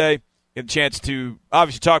every Monday. Get a chance to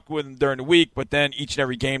obviously talk with him during the week, but then each and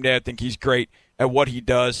every game day I think he's great at what he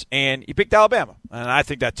does, and he picked Alabama, and I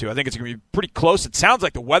think that too. I think it's going to be pretty close. It sounds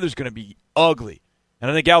like the weather's going to be ugly,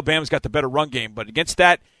 and I think Alabama's got the better run game, but against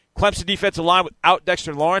that Clemson defensive line without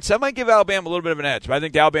Dexter Lawrence, that might give Alabama a little bit of an edge. But I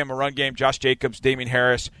think the Alabama run game, Josh Jacobs, Damian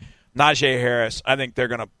Harris, Najee Harris, I think they're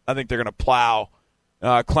gonna plow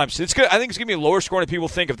Clemson. It's good. I think it's gonna be a lower scoring than people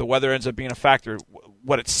think if the weather ends up being a factor.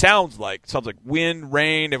 What it sounds like wind,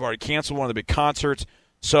 rain. They've already canceled one of the big concerts,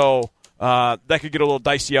 so that could get a little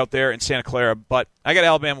dicey out there in Santa Clara. But I got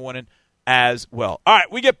Alabama winning as well. All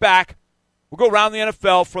right, we get back. We'll go around the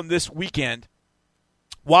NFL from this weekend,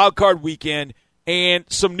 wild card weekend. And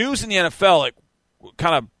some news in the NFL, like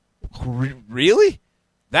kind of, really?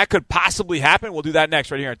 That could possibly happen? We'll do that next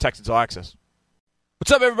right here on Texans All Access.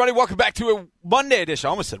 What's up, everybody? Welcome back to a Monday edition. I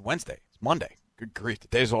almost said Wednesday. It's Monday. Good grief. The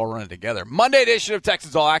days are all running together. Monday edition of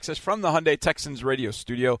Texans All Access from the Hyundai Texans radio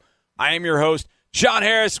studio. I am your host, John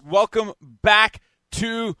Harris. Welcome back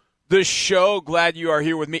to the show. Glad you are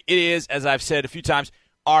here with me. It is, as I've said a few times,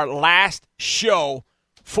 our last show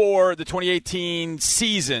for the 2018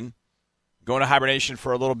 season. Going to hibernation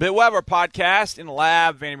for a little bit. We'll have our podcast in the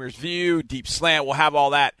lab, Vandermeer's View, Deep Slant. We'll have all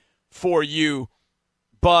that for you.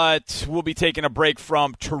 But we'll be taking a break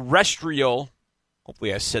from terrestrial,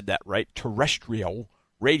 hopefully I said that right, terrestrial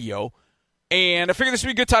radio. And I figured this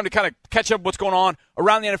would be a good time to kind of catch up what's going on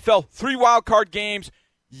around the NFL. 3 wild card games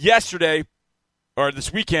yesterday, or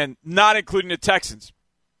this weekend, not including the Texans.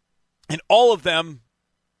 And all of them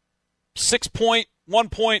 6-point,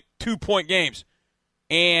 1-point, 2-point games.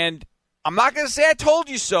 And I'm not going to say I told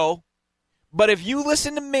you so, but if you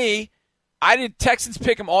listen to me, I did Texans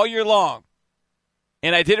pick them all year long,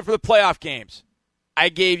 and I did it for the playoff games. I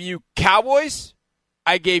gave you Cowboys,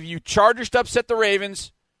 I gave you Chargers to upset the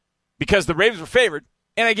Ravens because the Ravens were favored,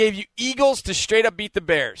 and I gave you Eagles to straight up beat the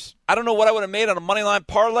Bears. I don't know what I would have made on a moneyline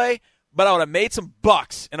parlay, but I would have made some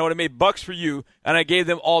bucks, and I would have made bucks for you, and I gave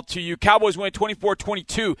them all to you. Cowboys win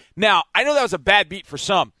 24-22. Now, I know that was a bad beat for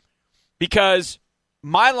some because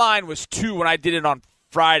my line was 2 when I did it on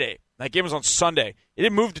Friday. That game was on Sunday. It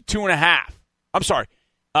didn't move to 2.5. I'm sorry.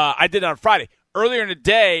 I did it on Friday. earlier in the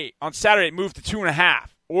day on Saturday it moved to 2.5,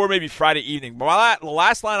 or maybe Friday evening. But the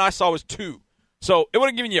last line I saw was 2. So it would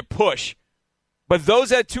have given you a push. But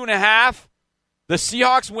those at 2.5, the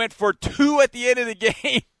Seahawks went for 2 at the end of the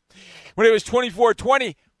game when it was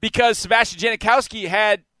 24-20 because Sebastian Janikowski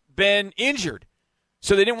had been injured.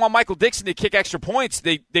 So they didn't want Michael Dixon to kick extra points.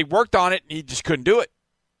 They worked on it, and he just couldn't do it.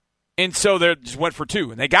 And so they just went for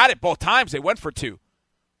 2. And they got it both times. They went for 2.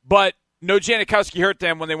 But no Janikowski hurt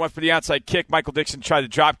them when they went for the onside kick. Michael Dixon tried the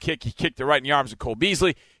drop kick. He kicked it right in the arms of Cole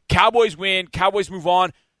Beasley. Cowboys win. Cowboys move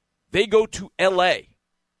on. They go to L.A.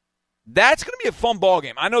 That's going to be a fun ball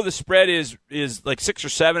game. I know the spread is like 6 or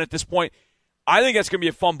 7 at this point. I think that's going to be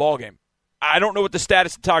a fun ball game. I don't know what the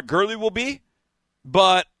status of Todd Gurley will be,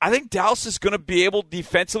 but I think Dallas is going to be able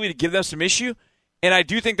defensively to give them some issue, and I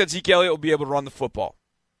do think that Zeke Elliott will be able to run the football.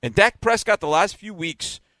 And Dak Prescott the last few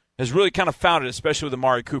weeks has really kind of found it, especially with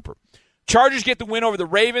Amari Cooper. Chargers get the win over the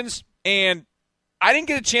Ravens, and I didn't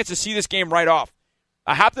get a chance to see this game right off.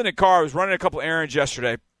 I hopped in a car. I was running a couple errands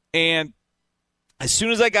yesterday, and as soon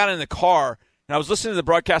as I got in the car, and I was listening to the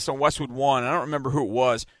broadcast on Westwood One, I don't remember who it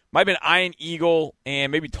was. Might have been Ian Eagle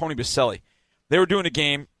and maybe Tony Baselli. They were doing a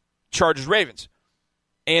game, Chargers-Ravens.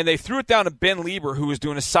 And they threw it down to Ben Lieber, who was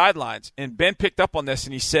doing the sidelines. And Ben picked up on this,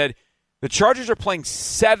 and he said, the Chargers are playing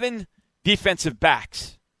 7 defensive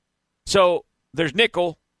backs. So there's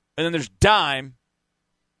nickel, and then there's dime.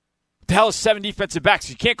 What the hell is 7 defensive backs?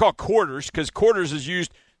 You can't call quarters, because quarters is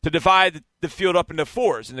used to divide the field up into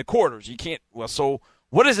 4s, into quarters. You can't. Well, so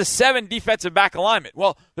what is a 7 defensive back alignment?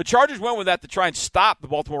 Well, the Chargers went with that to try and stop the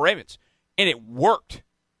Baltimore Ravens, and it worked.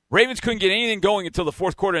 Ravens couldn't get anything going until the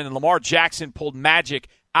fourth quarter, and then Lamar Jackson pulled magic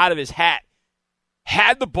out of his hat.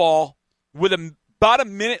 Had the ball with about a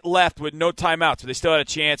minute left with no timeouts, so they still had a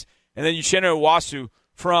chance. And then Uchenna Nwosu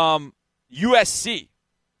from USC,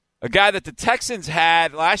 a guy that the Texans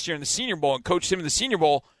had last year in the Senior Bowl and coached him in the Senior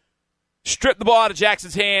Bowl, stripped the ball out of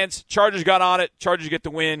Jackson's hands. Chargers got on it. Chargers get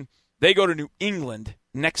the win. They go to New England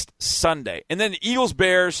next Sunday. And then the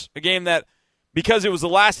Eagles-Bears, a game that, because it was the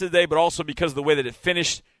last of the day, but also because of the way that it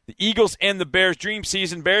finished, the Eagles and the Bears dream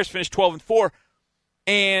season. Bears finished 12-4,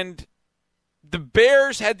 and the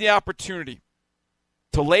Bears had the opportunity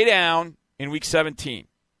to lay down in Week 17.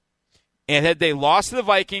 And had they lost to the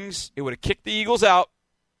Vikings, it would have kicked the Eagles out,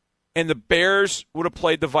 and the Bears would have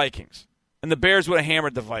played the Vikings. And the Bears would have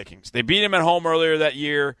hammered the Vikings. They beat them at home earlier that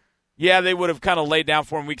year. Yeah, they would have kind of laid down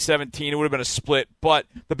for them in Week 17. It would have been a split. But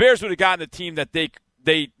the Bears would have gotten a team that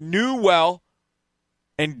they knew well,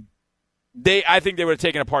 and I think they would have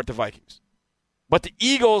taken apart the Vikings. But the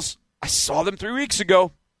Eagles, I saw them 3 weeks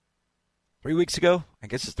ago. 3 weeks ago? I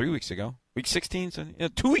guess it's 3 weeks ago. Week 16? So,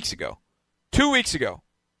 2 weeks ago. 2 weeks ago.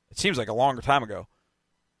 It seems like a longer time ago.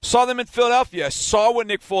 Saw them in Philadelphia. Saw what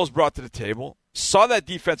Nick Foles brought to the table. Saw that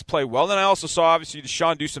defense play well. Then I also saw, obviously,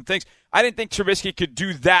 Deshaun do some things. I didn't think Trubisky could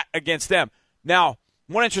do that against them. Now,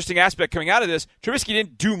 one interesting aspect coming out of this, Trubisky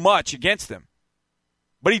didn't do much against them.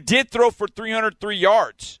 But he did throw for 303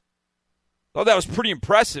 yards. Oh, that was pretty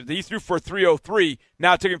impressive. He threw for 303.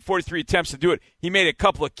 Now it took him 43 attempts to do it. He made a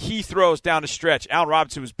couple of key throws down the stretch. Allen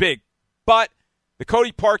Robinson was big. But the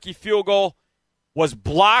Cody Parkey field goal was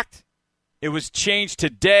blocked. It was changed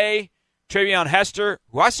today. Travion Hester,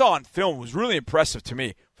 who I saw on film, was really impressive to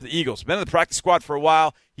me for the Eagles. Been in the practice squad for a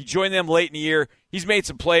while. He joined them late in the year. He's made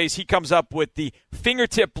some plays. He comes up with the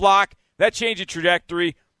fingertip block. That changed the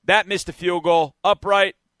trajectory. That missed the field goal.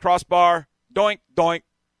 Upright, crossbar, doink, doink,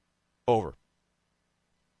 over.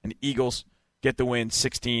 And the Eagles get the win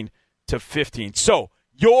 16-15. So,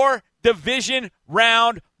 your division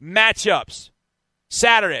round matchups.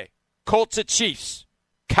 Saturday, Colts at Chiefs.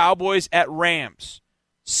 Cowboys at Rams.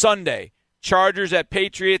 Sunday, Chargers at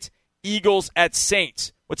Patriots. Eagles at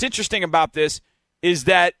Saints. What's interesting about this is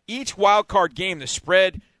that each wild card game, the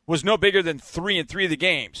spread was no bigger than 3 in 3 of the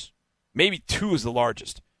games. Maybe 2 is the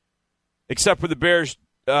largest, except for the Bears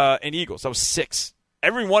and Eagles. That was 6.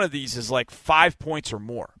 Every one of these is like 5 points or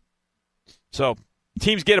more. So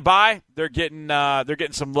teams get a bye. They're getting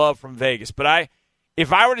some love from Vegas. But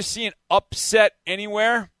if I were to see an upset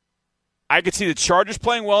anywhere, I could see the Chargers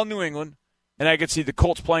playing well in New England, and I could see the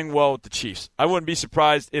Colts playing well with the Chiefs. I wouldn't be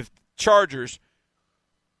surprised if Chargers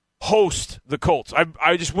host the Colts.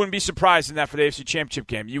 I just wouldn't be surprised in that for the AFC Championship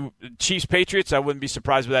game. Chiefs-Patriots, I wouldn't be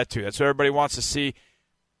surprised with that too. That's what everybody wants to see.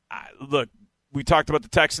 Look, we talked about the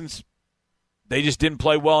Texans. They just didn't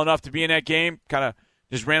play well enough to be in that game. Kind of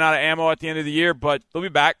just ran out of ammo at the end of the year, but they'll be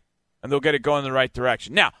back, and they'll get it going in the right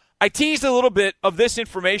direction. Now, I teased a little bit of this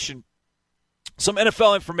information, some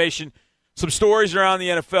NFL information, some stories around the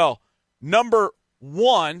NFL. Number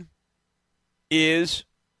one is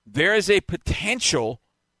there is a potential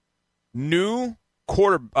new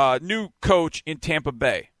coach in Tampa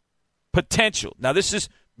Bay. Potential. Now, this has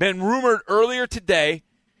been rumored earlier today,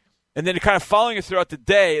 and then kind of following it throughout the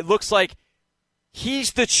day. It looks like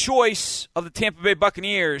he's the choice of the Tampa Bay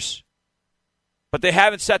Buccaneers, but they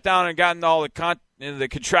haven't sat down and gotten all the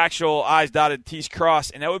contractual I's dotted, T's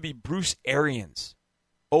crossed, and that would be Bruce Arians.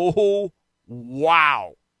 Oh,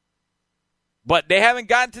 wow. But they haven't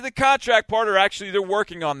gotten to the contract part, or actually they're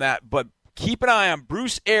working on that. But keep an eye on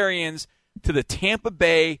Bruce Arians to the Tampa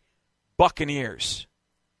Bay Buccaneers.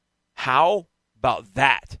 How about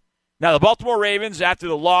that? Now, the Baltimore Ravens, after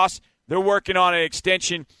the loss, they're working on an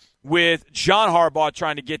extension with John Harbaugh,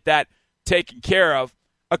 trying to get that taken care of.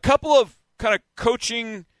 A couple of kind of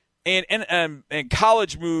coaching and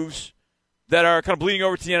college moves that are kind of bleeding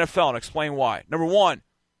over to the NFL, and explain why. Number one,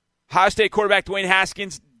 Ohio State quarterback Dwayne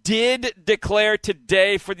Haskins did declare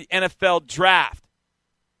today for the NFL draft.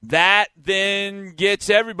 That then gets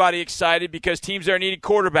everybody excited because teams are needing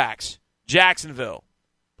quarterbacks. Jacksonville,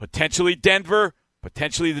 potentially Denver,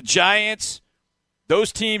 potentially the Giants.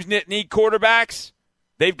 Those teams need quarterbacks.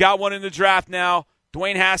 They've got one in the draft now.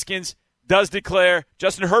 Dwayne Haskins does declare.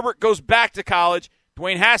 Justin Herbert goes back to college.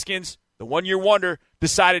 Dwayne Haskins, the one-year wonder,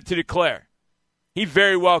 decided to declare. He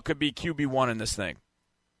very well could be QB1 in this thing.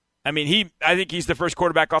 I mean, I think he's the first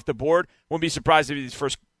quarterback off the board. Wouldn't be surprised if he's the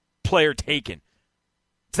first player taken.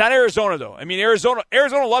 It's not Arizona, though. I mean,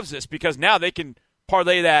 Arizona loves this because now they can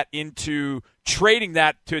parlay that into trading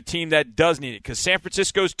that to a team that does need it. Because San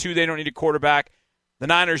Francisco's 2, they don't need a quarterback. The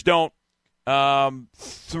Niners don't.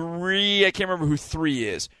 3, I can't remember who 3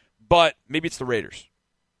 is. But maybe it's the Raiders.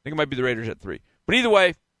 I think it might be the Raiders at 3. But either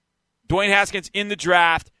way, Dwayne Haskins in the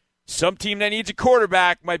draft. Some team that needs a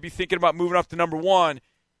quarterback might be thinking about moving up to number 1.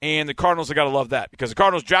 And the Cardinals have got to love that because the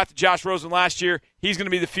Cardinals drafted Josh Rosen last year. He's going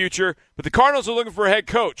to be the future. But the Cardinals are looking for a head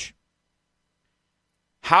coach.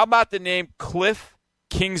 How about the name Cliff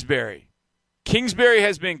Kingsbury? Kingsbury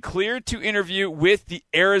has been cleared to interview with the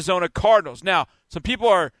Arizona Cardinals. Now, some people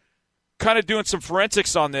are kind of doing some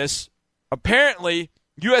forensics on this. Apparently,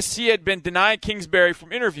 USC had been denying Kingsbury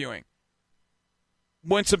from interviewing.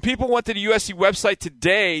 When some people went to the USC website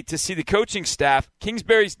today to see the coaching staff,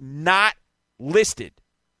 Kingsbury's not listed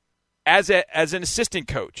as an assistant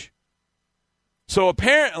coach. So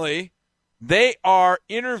apparently they are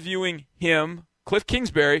interviewing him, Cliff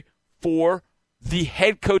Kingsbury, for the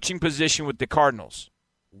head coaching position with the Cardinals.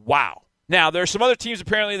 Wow. Now, there are some other teams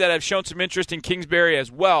apparently that have shown some interest in Kingsbury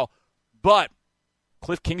as well, but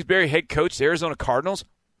Cliff Kingsbury, head coach, the Arizona Cardinals?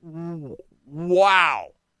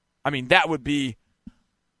 Wow. I mean, that would be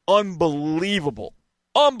unbelievable.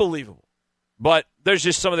 Unbelievable. But there's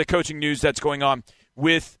just some of the coaching news that's going on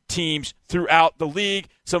with teams throughout the league.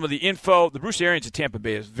 Some of the info. The Bruce Arians at Tampa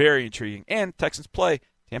Bay is very intriguing. And Texans play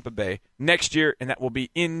Tampa Bay next year, and that will be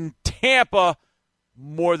in Tampa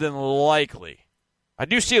more than likely. I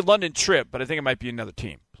do see a London trip, but I think it might be another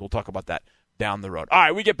team. So we'll talk about that down the road. All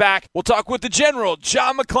right, we get back. We'll talk with the General,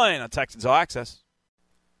 John McClain, on Texans All Access.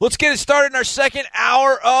 Let's get it started in our second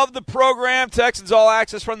hour of the program. Texans All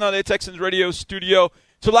Access from the Texans Radio Studio.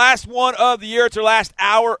 It's the last one of the year. It's our last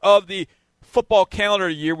hour of the football calendar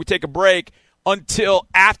year. We take a break until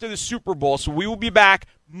after the Super Bowl. So we will be back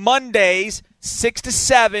Mondays, 6 to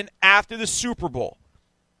 7 after the Super Bowl.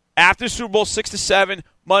 After the Super Bowl, 6 to 7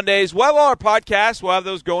 Mondays. We'll have all our podcasts. We'll have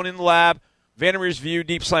those going in the lab. Vandermeer's View,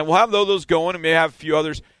 Deep Slant. We'll have those going, and may have a few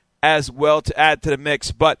others as well to add to the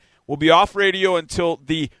mix. But we'll be off radio until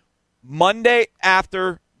the Monday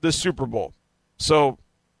after the Super Bowl. So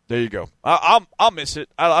there you go. I'll miss it.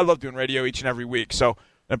 I love doing radio each and every week. So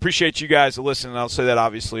I appreciate you guys listening. I'll say that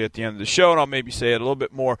obviously at the end of the show, and I'll maybe say it a little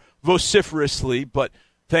bit more vociferously. But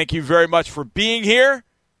thank you very much for being here.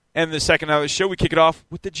 And the second hour of the show, we kick it off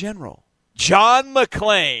with the General, John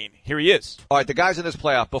McClain. Here he is. All right, the guys in this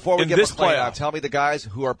playoff. Before we get McClain out, tell me the guys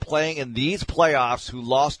who are playing in these playoffs who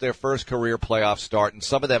lost their first career playoff start, and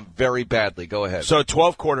some of them very badly. Go ahead. So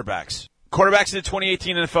 12 quarterbacks. Quarterbacks in the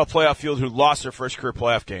 2018 NFL playoff field who lost their first career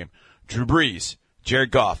playoff game. Drew Brees,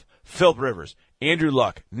 Jared Goff, Philip Rivers, Andrew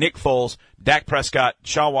Luck, Nick Foles, Dak Prescott,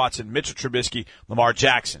 Sean Watson, Mitchell Trubisky, Lamar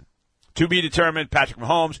Jackson. To be determined, Patrick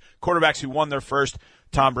Mahomes, quarterbacks who won their first,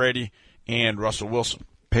 Tom Brady, and Russell Wilson.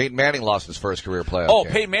 Peyton Manning lost his first career playoff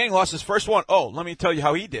game. Peyton Manning lost his first one. Let me tell you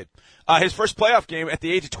how he did. His first playoff game at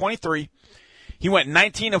the age of 23, he went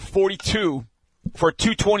 19 of 42 for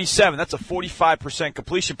 227. That's a 45%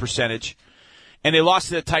 completion percentage. And they lost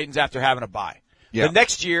to the Titans after having a bye. Yeah. The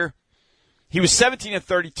next year, he was 17 of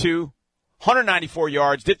 32, 194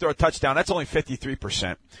 yards, did throw a touchdown. That's only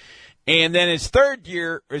 53%. And then his third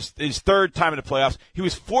year, his third time in the playoffs, he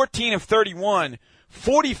was 14 of 31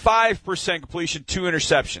 45% completion, 2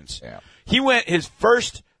 interceptions. Yeah. He went his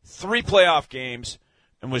first 3 playoff games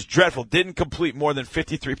and was dreadful. Didn't complete more than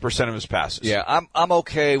 53% of his passes. Yeah, I'm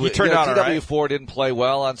okay with. He turned out all right. TW4 didn't play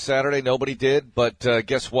well on Saturday. Nobody did. But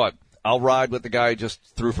guess what? I'll ride with the guy who just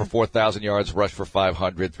threw for 4,000 yards, rushed for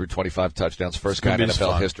 500, threw 25 touchdowns. First guy in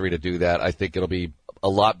NFL history to do that. I think it'll be a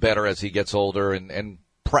lot better as he gets older. And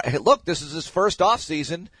look, this is his first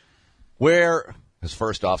offseason it's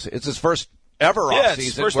his first ever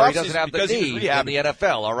offseason where he doesn't have the knee in the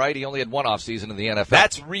NFL, all right? He only had one offseason in the NFL.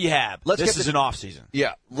 That's rehab. This is an offseason.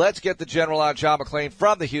 Yeah. Let's get the General on. John McClain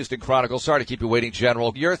from the Houston Chronicle. Sorry to keep you waiting,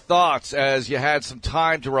 General. Your thoughts as you had some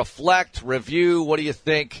time to reflect, review. What do you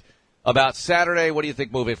think about Saturday? What do you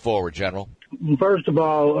think moving forward, General? First of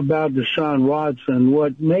all, about Deshaun Watson,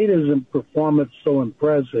 what made his performance so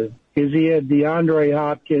impressive is he had DeAndre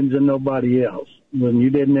Hopkins and nobody else. When you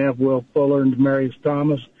didn't have Will Fuller and Demaryius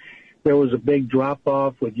Thomas, there was a big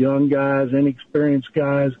drop-off with young guys, inexperienced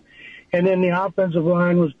guys. And then the offensive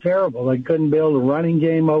line was terrible. They couldn't build a running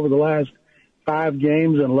game over the last 5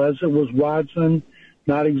 games unless it was Watson.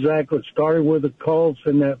 Not exactly. It started with the Colts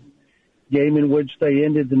in that game in which they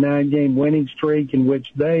ended the 9-game winning streak, in which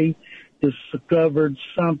they discovered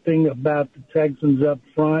something about the Texans up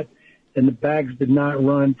front, and the backs did not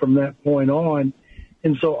run from that point on.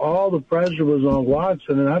 And so all the pressure was on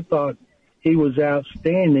Watson, and I thought he was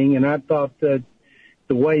outstanding, and I thought that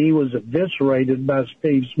the way he was eviscerated by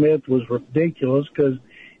Steve Smith was ridiculous because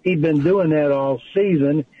he'd been doing that all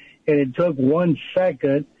season, and it took 1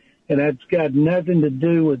 second, and that's got nothing to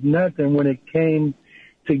do with nothing when it came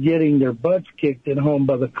to getting their butts kicked at home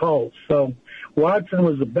by the Colts. So Watson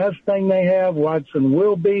was the best thing they have. Watson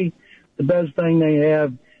will be the best thing they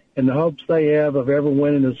have, and the hopes they have of ever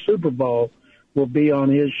winning a Super Bowl will be on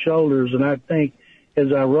his shoulders. And I think,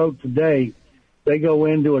 as I wrote today, they go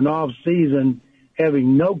into an off season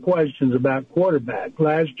having no questions about quarterback.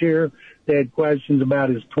 Last year, they had questions about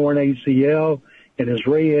his torn ACL and his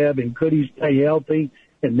rehab, and could he stay healthy,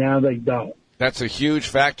 and now they don't. That's a huge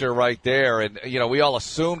factor right there. And, we all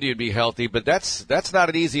assumed he'd be healthy, but that's not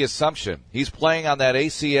an easy assumption. He's playing on that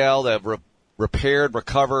ACL, that repaired,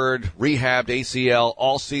 recovered, rehabbed ACL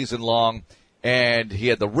all season long. And he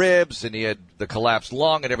had the ribs, and he had the collapsed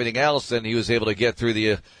lung and everything else, and he was able to get through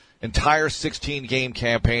the entire 16-game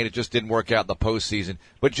campaign. It just didn't work out in the postseason.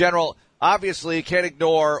 But, General, obviously you can't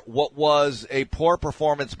ignore what was a poor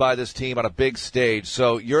performance by this team on a big stage.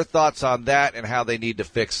 So your thoughts on that and how they need to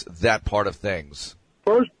fix that part of things?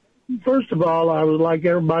 First of all, I was like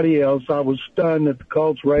everybody else. I was stunned that the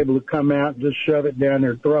Colts were able to come out and just shove it down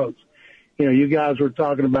their throats. You guys were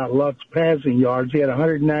talking about Luck's passing yards. He had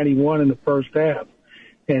 191 in the first half,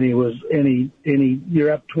 and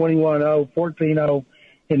you're up 21-0, 14-0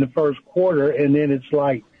 in the first quarter, and then it's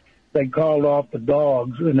like they called off the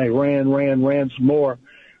dogs and they ran some more.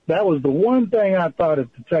 That was the one thing I thought if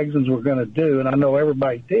the Texans were going to do, and I know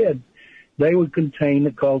everybody did, they would contain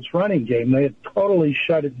the Colts running game. They had totally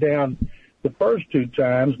shut it down the first 2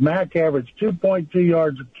 times. Mack averaged 2.2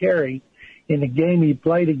 yards a carry in the game he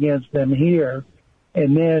played against them here.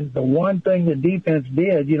 And then the one thing the defense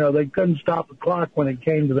did, they couldn't stop the clock when it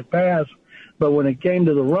came to the pass, but when it came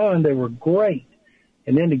to the run, they were great.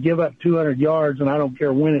 And then to give up 200 yards, and I don't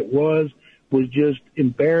care when it was just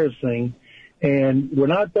embarrassing. And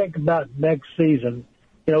when I think about next season,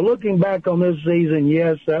 looking back on this season,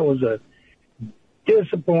 yes, that was a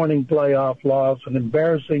disappointing playoff loss, an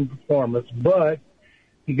embarrassing performance, but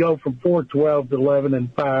you go from 4-12 to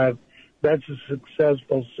 11-5. That's a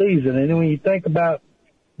successful season. And then when you think about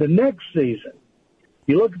the next season,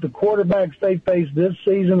 you look at the quarterbacks they face this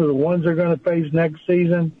season or the ones they're going to face next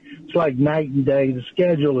season, it's like night and day. The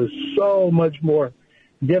schedule is so much more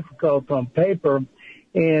difficult on paper.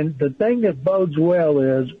 And the thing that bodes well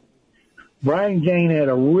is Brian Jane had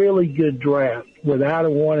a really good draft without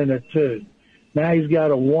a 1 and a 2. Now he's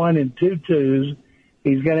got a 1 and 2 2s.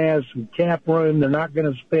 He's going to have some cap room. They're not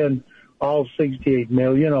going to spend all $68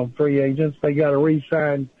 million on free agents. They got to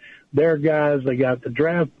re-sign their guys. They got the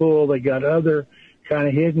draft pool. They got other kind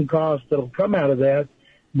of hidden costs that'll come out of that.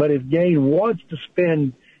 But if Jane wants to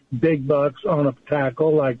spend big bucks on a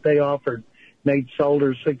tackle like they offered Nate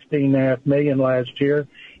Solder $16.5 million last year,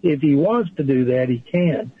 if he wants to do that, he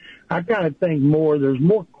can. I kind of think there's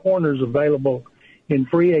more corners available in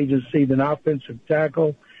free agency than offensive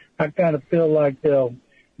tackle. I kind of feel like they'll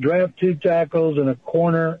draft 2 tackles and a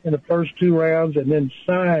corner in the first 2 rounds and then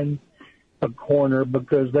sign a corner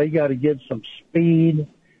because they got to get some speed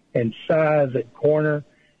and size at corner.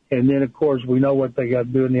 And then, of course, we know what they got to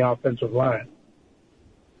do in the offensive line.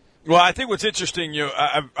 Well, I think what's interesting,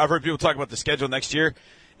 I've heard people talk about the schedule next year,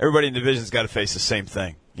 everybody in the division's got to face the same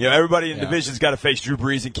thing. Everybody in the division's got to face Drew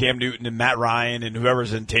Brees and Cam Newton and Matt Ryan and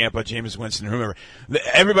whoever's in Tampa, Jameis Winston, whomever.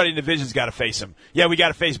 Everybody in the division's got to face him. Yeah, we got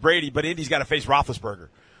to face Brady, but Indy's got to face Roethlisberger.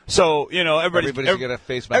 So, everybody's got to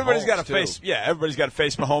face Mahomes. Everybody's got to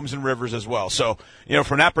face Mahomes and Rivers as well. So,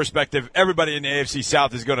 from that perspective, everybody in the AFC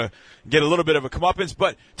South is going to get a little bit of a comeuppance.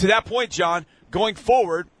 But to that point, John, going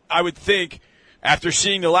forward, I would think after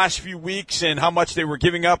seeing the last few weeks and how much they were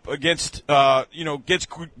giving up against quarterbacks,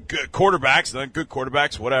 good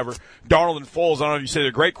quarterbacks, whatever, Darnold and Foles, I don't know if you say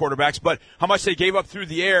they're great quarterbacks, but how much they gave up through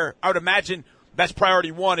the air, I would imagine that's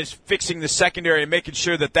priority one, is fixing the secondary and making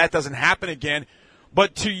sure that doesn't happen again.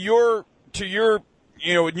 But to your in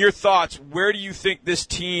your thoughts, where do you think this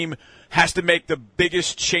team has to make the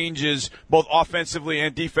biggest changes, both offensively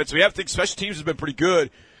and defensively? I have to think special teams has been pretty good,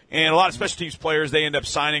 and a lot of special teams players they end up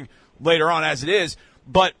signing later on as it is.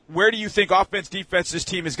 But where do you think offense, defense, this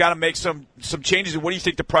team has got to make some changes, and what do you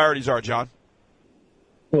think the priorities are, John?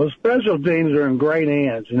 Well, special teams are in great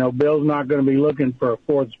hands. Bill's not going to be looking for a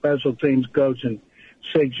fourth special teams coach in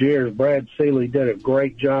 6 years. Brad Seeley did a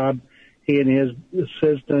great job, he and his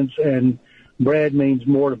assistants, and Brad means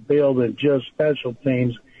more to Bill than just special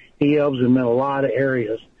teams. He helps him in a lot of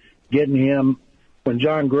areas. Getting him, when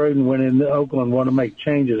John Gruden went into Oakland, wanted to make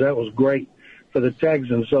changes, that was great for the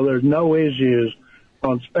Texans. So there's no issues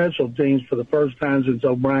on special teams for the first time since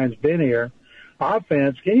O'Brien's been here.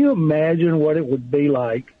 Offense, can you imagine what it would be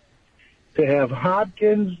like to have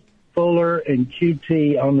Hopkins, Fuller, and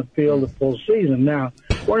QT on the field the full season? Now,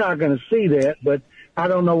 we're not going to see that, but I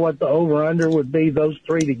don't know what the over-under would be, those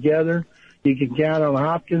three together. You can count on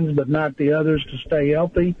Hopkins, but not the others to stay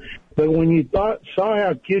healthy. But when you saw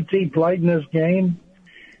how QT played in this game,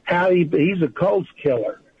 how he's a Colts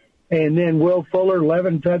killer. And then Will Fuller,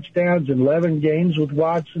 11 touchdowns in 11 games with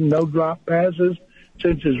Watson, no drop passes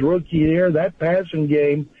since his rookie year. That passing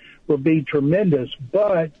game will be tremendous.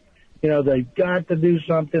 But, they've got to do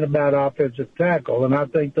something about offensive tackle, and I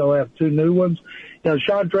think they'll have two new ones.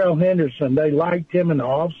 Chantrell Henderson, they liked him in the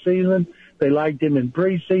offseason. They liked him in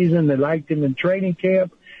preseason. They liked him in training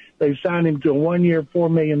camp. They signed him to a 1-year, $4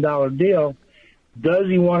 million deal. Does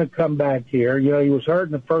he want to come back here? He was hurt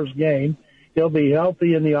in the first game. He'll be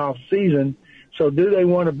healthy in the off season. So do they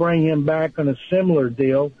want to bring him back on a similar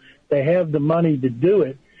deal? They have the money to do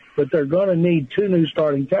it, but they're going to need two new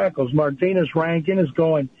starting tackles. Martinez Rankin is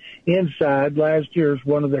going inside. Last year's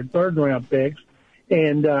one of their third-round picks.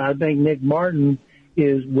 And I think Nick Martin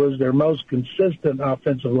was their most consistent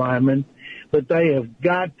offensive lineman. But they have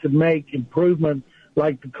got to make improvement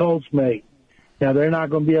like the Colts made. Now, they're not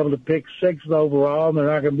going to be able to pick sixth overall, and they're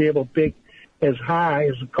not going to be able to pick as high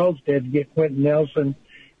as the Colts did to get Quentin Nelson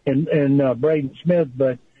and Braden Smith,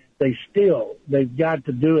 but they've got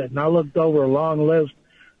to do it. And I looked over a long list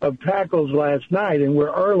of tackles last night, and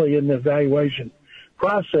we're early in the evaluation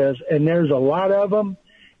process, and there's a lot of them.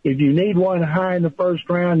 If you need one high in the first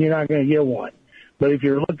round, you're not going to get one. But if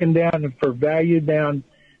you're looking down for value down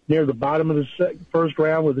near the bottom of the first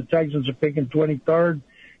round where the Texans are picking 23rd,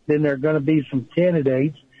 then there are going to be some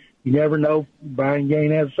candidates. You never know. Brian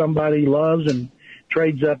Gaine has somebody he loves and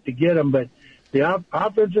trades up to get them. But the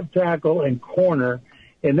offensive tackle and corner,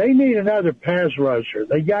 and they need another pass rusher.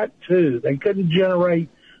 They got two. They couldn't generate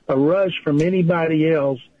a rush from anybody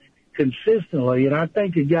else consistently. And I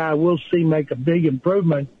think a guy we'll see make a big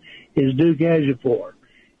improvement is Duke Ejiofor.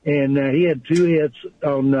 And he had 2 hits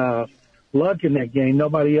on Luck in that game.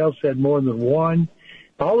 Nobody else had more than one.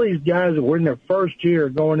 All these guys that were in their first year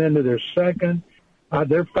going into their second,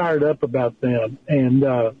 they're fired up about them. And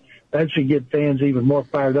that should get fans even more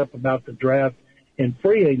fired up about the draft and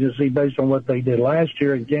free agency based on what they did last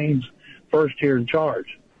year in Gaines' first year in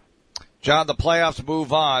charge. John, the playoffs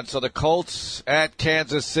move on. So the Colts at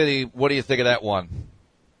Kansas City, what do you think of that one?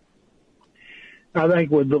 I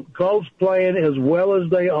think with the Colts playing as well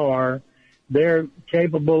as they are, they're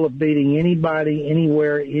capable of beating anybody,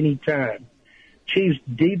 anywhere, anytime. Chiefs'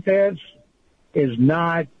 defense is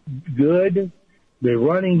not good. The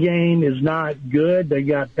running game is not good. They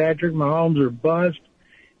got Patrick Mahomes or bust,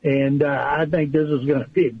 and I think this is going to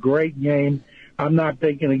be a great game. I'm not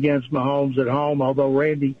picking against Mahomes at home, although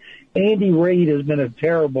Andy Reid has been a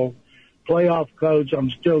terrible playoff coach. I'm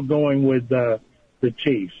still going with the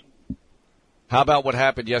Chiefs. How about what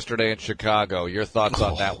happened yesterday in Chicago? Your thoughts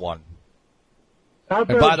on that one? I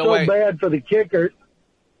felt so bad for the kicker.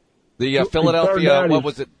 The Philadelphia, what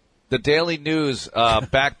was it? The Daily News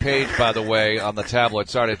back page, by the way, on the tabloid,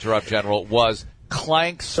 sorry to interrupt, General, was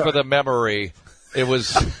clanks for the memory. It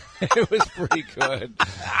was pretty good.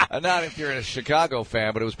 Not if you're a Chicago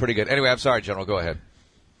fan, but it was pretty good. Anyway, I'm sorry, General. Go ahead.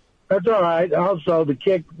 That's all right. Also, the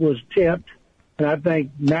kick was tipped. And I think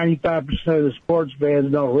 95% of the sports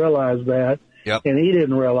fans don't realize that. Yep. And he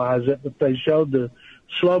didn't realize it, but they showed the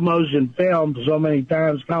slow-motion film so many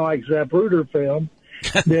times, kind of like Zapruder film,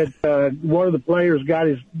 that one of the players got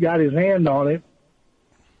his hand on it,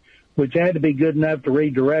 which had to be good enough to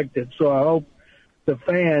redirect it. So I hope the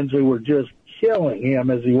fans who were just killing him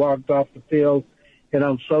as he walked off the field and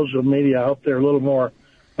on social media, I hope they're a little more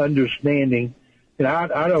understanding. And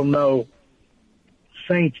I don't know,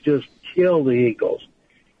 Saints just killed the Eagles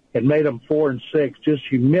and made them 4-6, just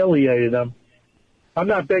humiliated them. I'm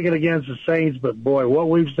not thinking against the Saints, but boy, what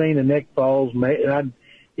we've seen in Nick Foles,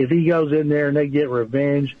 if he goes in there and they get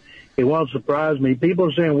revenge, it won't surprise me. People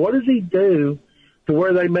are saying, what does he do to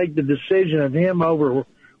where they make the decision of him over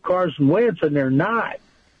Carson Wentz, and they're not?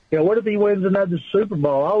 You know, what if he wins another Super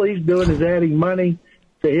Bowl? All he's doing is adding money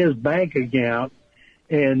to his bank account,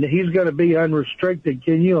 and he's going to be unrestricted.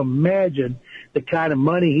 Can you imagine the kind of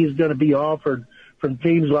money he's going to be offered from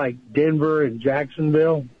teams like Denver and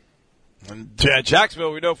Jacksonville? And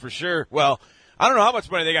Jacksonville, we know for sure. Well, I don't know how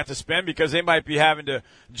much money they got to spend because they might be having to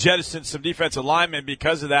jettison some defensive linemen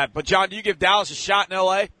because of that. But, John, do you give Dallas a shot in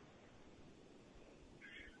L.A.?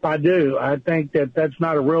 I do. I think that that's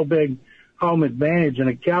not a real big home advantage, and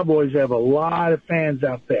the Cowboys have a lot of fans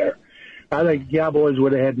out there. I think the Cowboys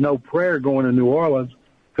would have had no prayer going to New Orleans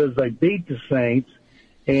because they beat the Saints,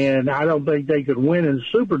 and I don't think they could win in the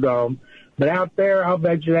Superdome. But out there, I'll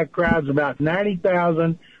bet you that crowd's about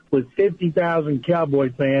 90,000 with 50,000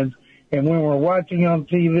 Cowboy fans. And when we're watching on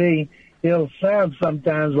TV, it'll sound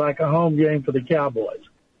sometimes like a home game for the Cowboys.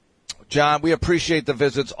 John, we appreciate the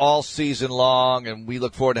visits all season long, and we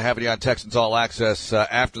look forward to having you on Texans All Access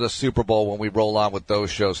after the Super Bowl when we roll on with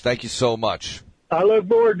those shows. Thank you so much. I look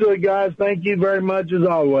forward to it, guys. Thank you very much, as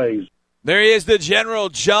always. There he is, the General,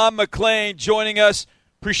 John McClain, joining us.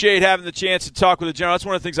 Appreciate having the chance to talk with the General. That's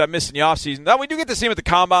one of the things I missed in the offseason. Now, we do get to see him at the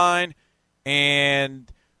Combine,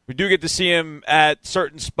 and we do get to see him at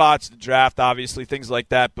certain spots, the draft, obviously, things like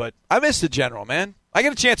that. But I miss the General, man. I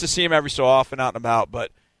get a chance to see him every so often out and about,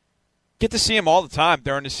 but get to see him all the time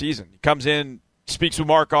during the season. He comes in, speaks with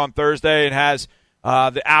Mark on Thursday, and has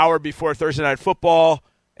the hour before Thursday Night Football,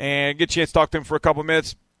 and get a chance to talk to him for a couple of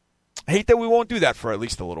minutes. I hate that we won't do that for at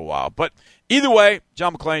least a little while. But either way,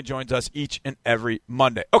 John McClain joins us each and every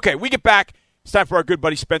Monday. Okay, we get back. It's time for our good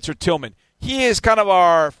buddy Spencer Tillman. He is kind of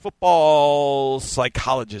our football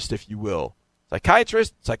psychologist, if you will.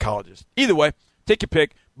 Psychiatrist, psychologist. Either way, take your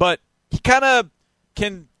pick. But he kind of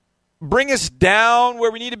can bring us down where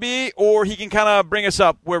we need to be, or he can kind of bring us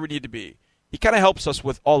up where we need to be. He kind of helps us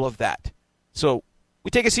with all of that. So we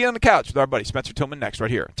take a seat on the couch with our buddy Spencer Tillman next right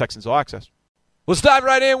here on Texans All Access. Let's dive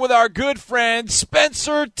right in with our good friend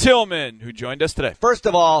Spencer Tillman, who joined us today. First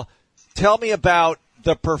of all, tell me about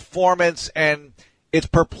the performance, and it's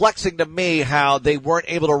perplexing to me how they weren't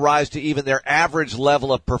able to rise to even their average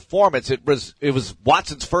level of performance. It was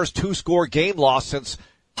Watson's first 2-score game loss since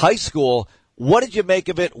high school. What did you make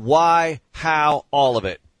of it? Why? How? All of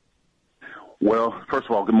it? Well, first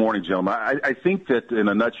of all, good morning, gentlemen. I think that in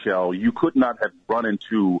a nutshell, you could not have run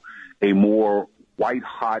into a more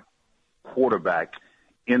white-hot quarterback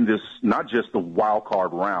in this, not just the wild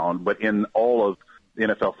card round, but in all of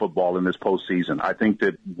NFL football in this postseason. I think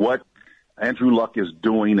that what Andrew Luck is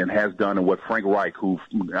doing and has done, and what Frank Reich, who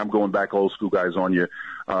I'm going back old school guys on you,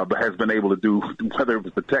 but has been able to do, whether it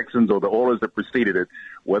was the Texans or the Oilers that preceded it,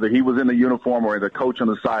 whether he was in the uniform or the coach on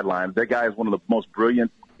the sideline, that guy is one of the most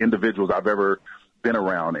brilliant individuals I've ever been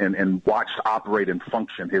around and watched operate and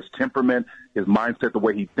function. His temperament, his mindset, the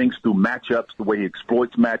way he thinks through matchups, the way he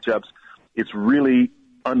exploits matchups, it's really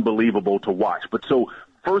unbelievable to watch. But so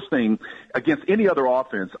first thing, against any other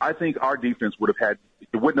offense, I think our defense would have had,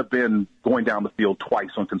 it wouldn't have been going down the field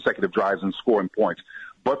twice on consecutive drives and scoring points.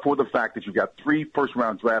 But for the fact that you've got 3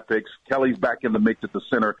 first-round draft picks, Kelly's back in the mix at the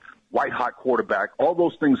center, white-hot quarterback, all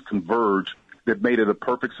those things converged that made it a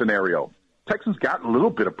perfect scenario. Texans got a little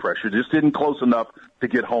bit of pressure, just didn't close enough to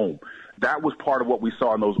get home. That was part of what we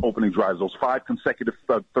saw in those opening drives. Those 5 consecutive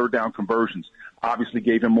third-down conversions obviously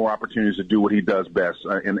gave him more opportunities to do what he does best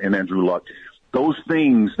in Andrew Luck. Those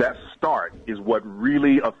things, that start, is what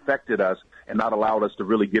really affected us and not allowed us to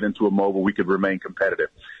really get into a mode where we could remain competitive.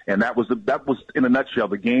 And that was in a nutshell,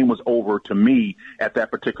 the game was over to me at that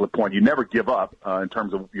particular point. You never give up in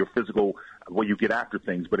terms of your physical, where you get after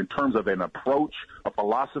things, but in terms of an approach, a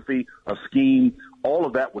philosophy, a scheme, all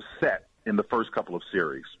of that was set in the first couple of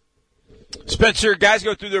series. Spencer, guys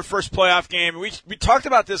go through their first playoff game. We talked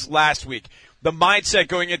about this last week. The mindset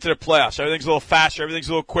going into the playoffs. Everything's a little faster. Everything's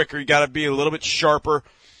a little quicker. You got to be a little bit sharper.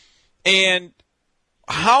 And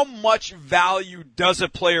how much value does a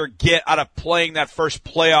player get out of playing that first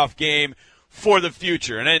playoff game for the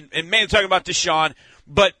future. And mainly talking about Deshaun,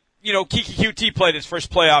 but, you know, Keke QT played his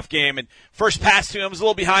first playoff game, and first pass to him was a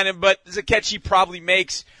little behind him, but it's a catch he probably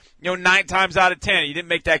makes, 9 times out of 10. He didn't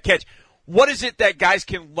make that catch. What is it that guys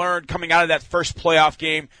can learn coming out of that first playoff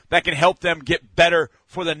game that can help them get better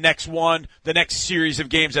for the next series of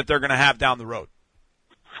games that they're going to have down the road?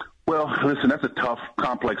 Well, listen, that's a tough,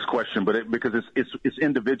 complex question, but because it's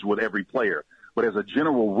individual with every player. But as a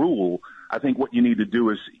general rule, I think what you need to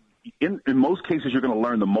do is, in most cases, you're going to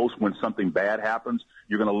learn the most when something bad happens.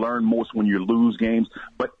 You're going to learn most when you lose games.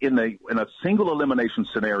 But in a single elimination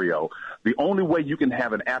scenario, the only way you can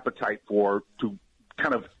have an appetite to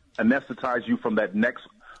kind of anesthetize you from that next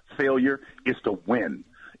failure is to win.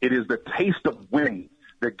 It is the taste of winning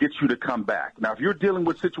that gets you to come back. Now, if you're dealing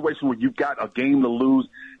with a situation where you've got a game to lose,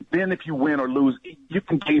 then if you win or lose, you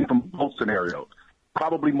can gain from both scenarios,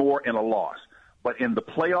 probably more in a loss. But in the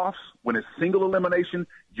playoffs, when it's single elimination,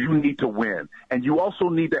 you need to win. And you also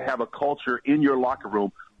need to have a culture in your locker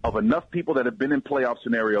room of enough people that have been in playoff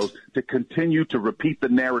scenarios to continue to repeat the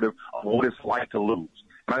narrative of what it's like to lose.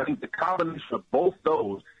 And I think the combination of both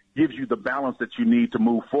those gives you the balance that you need to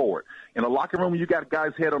move forward. In a locker room, you got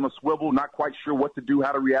guys head on a swivel, not quite sure what to do,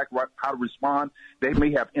 how to react, how to respond. They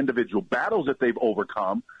may have individual battles that they've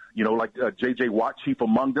overcome, like J.J. Watt, chief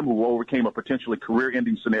among them, who overcame a potentially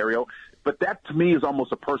career-ending scenario. But that, to me, is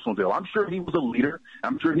almost a personal deal. I'm sure he was a leader.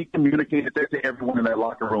 I'm sure he communicated that to everyone in that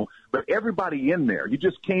locker room. But everybody in there, you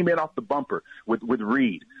just came in off the bumper with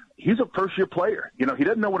Reed. He's a first-year player. He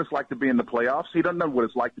doesn't know what it's like to be in the playoffs. He doesn't know what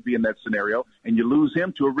it's like to be in that scenario, and you lose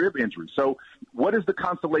him to a rib injury. So what is the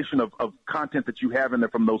constellation of content that you have in there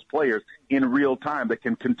from those players in real time that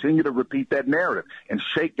can continue to repeat that narrative and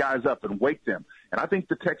shake guys up and wake them? And I think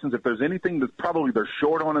the Texans, if there's anything that probably they're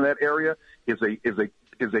short on in that area, is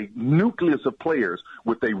a nucleus of players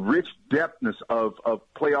with a rich depthness of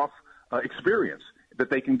playoff experience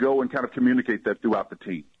that they can go and kind of communicate that throughout the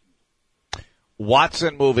team.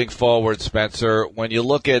 Watson moving forward, Spencer, when you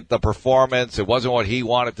look at the performance, it wasn't what he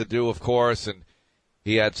wanted to do, of course, and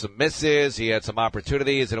he had some misses, he had some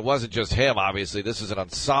opportunities, and it wasn't just him, obviously. This is an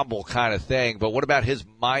ensemble kind of thing. But what about his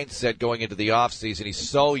mindset going into the offseason? He's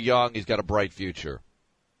so young, he's got a bright future.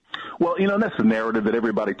 Well, that's the narrative that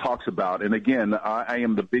everybody talks about. And, again, I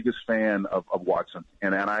am the biggest fan of Watson,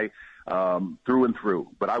 and I through and through.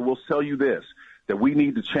 But I will tell you this, that we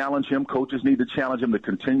need to challenge him. Coaches need to challenge him to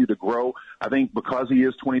continue to grow. I think because he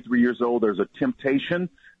is 23 years old, there's a temptation,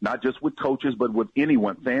 not just with coaches, but with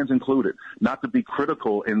anyone, fans included, not to be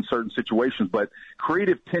critical in certain situations. But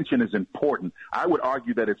creative tension is important. I would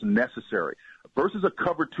argue that it's necessary. Versus a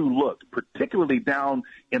cover 2 look, particularly down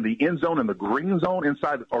in the end zone, in the green zone,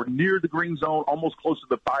 inside or near the green zone, almost close to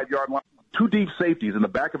the 5-yard line. 2 deep safeties in the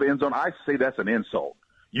back of the end zone, I say that's an insult.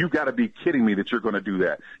 You've got to be kidding me that you're going to do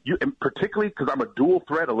that. And particularly because I'm a dual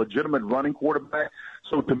threat, a legitimate running quarterback.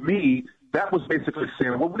 So to me, that was basically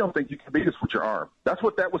saying, well, we don't think you can beat us with your arm. That's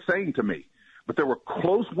what that was saying to me. But there were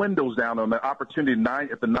close windows down on the opportunity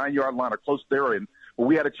at the 9-yard line or close there, and where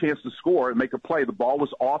we had a chance to score and make a play. The ball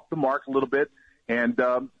was off the mark a little bit.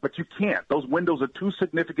 But you can't. Those windows are too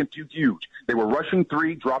significant, too huge. They were rushing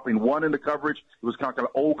 3, dropping 1 into coverage. It was kind of an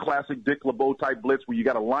old classic Dick LeBeau type blitz where you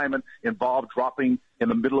got a lineman involved dropping in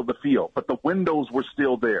the middle of the field. But the windows were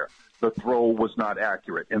still there. The throw was not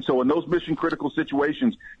accurate. And so in those mission-critical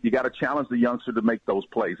situations, you got to challenge the youngster to make those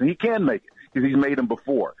plays. And he can make it because he's made them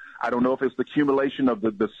before. I don't know if it's the accumulation of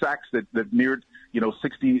the sacks that neared,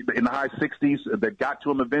 60 in the high 60s that got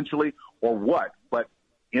to him eventually or what. But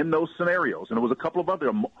in those scenarios, and there was a couple of other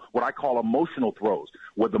what I call emotional throws,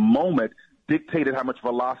 where the moment dictated how much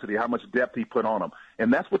velocity, how much depth he put on them.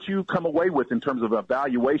 And that's what you come away with in terms of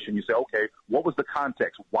evaluation. You say, okay, what was the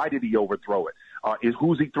context? Why did he overthrow it?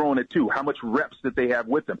 Who's he throwing it to? How much reps did they have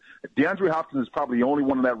with him? DeAndre Hopkins is probably the only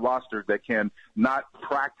one on that roster that can not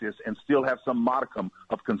practice and still have some modicum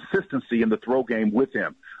of consistency in the throw game with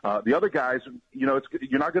him. The other guys, you're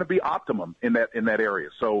not going to be optimum in that area.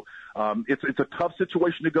 So it's a tough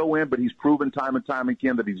situation to go in, but he's proven time and time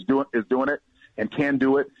again that is doing it and can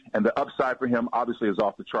do it. And the upside for him obviously is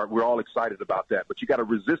off the chart. We're all excited about that. But you got to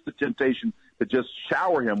resist the temptation to just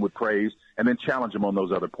shower him with praise and then challenge him on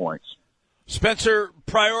those other points. Spencer,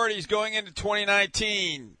 priorities going into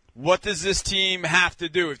 2019. What does this team have to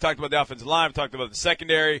do? We've talked about the offensive line. We've talked about the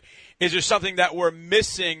secondary. Is there something that we're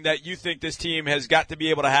missing that you think this team has got to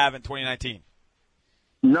be able to have in 2019?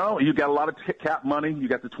 No, you got a lot of cap money. You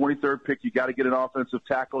got the 23rd pick. You got to get an offensive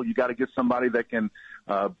tackle. You got to get somebody that can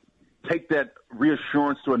take that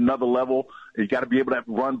reassurance to another level. You got to be able to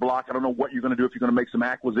run block. I don't know what you're going to do if you're going to make some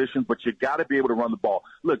acquisitions, but you got to be able to run the ball.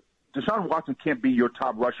 Look, Deshaun Watson can't be your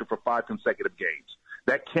top rusher for 5 consecutive games.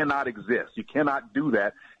 That cannot exist. You cannot do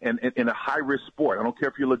that in a high-risk sport. I don't care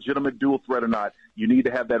if you're a legitimate dual threat or not. You need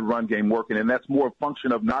to have that run game working, and that's more a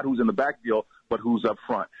function of not who's in the backfield, but who's up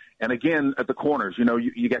front. And again, at the corners,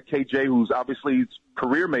 you got KJ, who's obviously his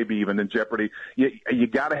career may be even in jeopardy. You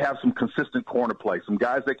got to have some consistent corner play, some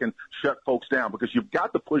guys that can shut folks down, because you've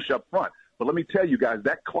got to push up front. But let me tell you guys,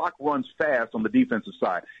 that clock runs fast on the defensive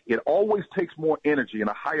side. It always takes more energy and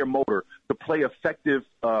a higher motor to play effective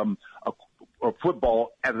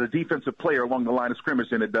football as a defensive player along the line of scrimmage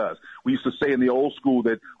than it does. We used to say in the old school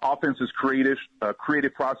that offense is creative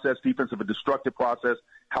process, defensive a destructive process,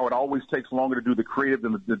 how it always takes longer to do the creative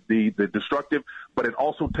than the destructive, but it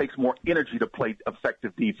also takes more energy to play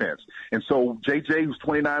effective defense. And so JJ, who's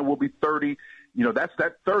 29, will be 30.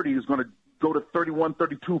 That 30 is going to go to 31,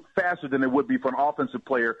 32 faster than it would be for an offensive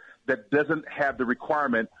player that doesn't have the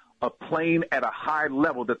requirement of playing at a high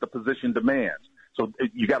level that the position demands. So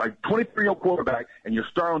you got a 23-year-old quarterback, and your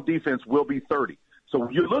star on defense will be 30. So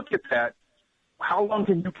when you look at that, how long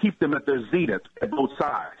can you keep them at their zenith at both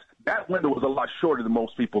sides? That window is a lot shorter than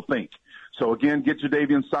most people think. So, again, get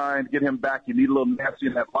Jadeveon signed, get him back. You need a little nasty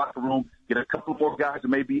in that locker room. Get a couple more guys that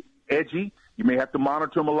may be edgy. You may have to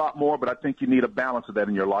monitor them a lot more, but I think you need a balance of that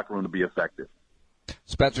in your locker room to be effective.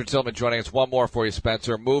 Spencer Tillman joining us. One more for you,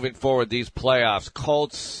 Spencer. Moving forward, these playoffs,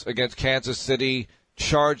 Colts against Kansas City,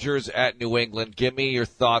 Chargers at New England. Give me your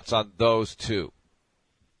thoughts on those two.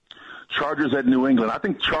 Chargers at New England. I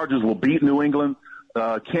think Chargers will beat New England.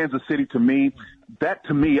 Kansas City, to me,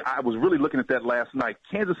 I was really looking at that last night.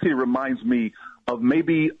 Kansas City reminds me of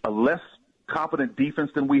maybe a less competent defense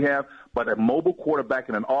than we have, but a mobile quarterback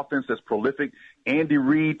and an offense that's prolific. Andy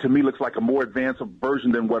Reid, to me, looks like a more advanced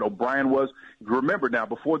version than what O'Brien was. Remember now,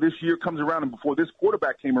 before this year comes around and before this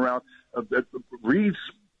quarterback came around, Reid's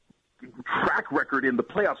track record in the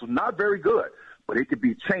playoffs was not very good, but it could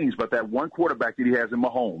be changed by that one quarterback that he has in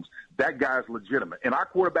Mahomes. That guy's legitimate. And our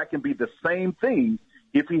quarterback can be the same thing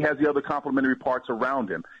if he has the other complementary parts around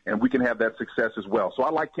him, and we can have that success as well. So I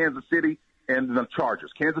like Kansas City and the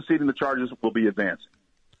Chargers. Kansas City and the Chargers will be advancing.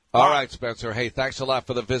 All right, Spencer. Hey, thanks a lot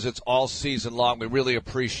for the visits all season long. We really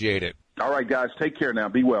appreciate it. All right, guys. Take care now.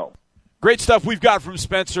 Be well. Great stuff we've got from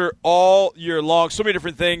Spencer all year long. So many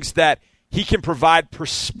different things that he can provide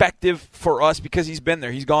perspective for us because he's been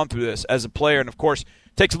there. He's gone through this as a player and, of course,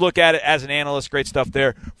 takes a look at it as an analyst. Great stuff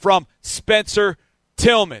there from Spencer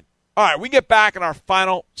Tillman. All right, we get back in our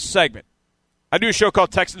final segment. I do a show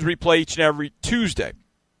called Texans Replay each and every Tuesday.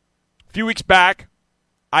 A few weeks back,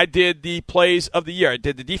 I did the plays of the year. I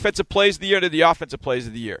did the defensive plays of the year, I did the offensive plays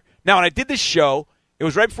of the year. Now, when I did this show, it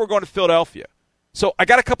was right before going to Philadelphia. So I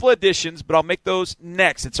got a couple of additions, but I'll make those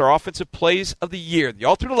next. It's our offensive plays of the year. The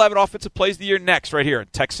Ultimate 11 offensive plays of the year next right here in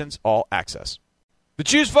Texans All Access. The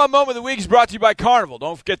Choose Fun Moment of the Week is brought to you by Carnival.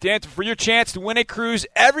 Don't forget to enter for your chance to win a cruise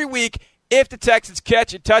every week if the Texans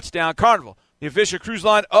catch a touchdown. Carnival, the official cruise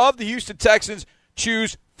line of the Houston Texans.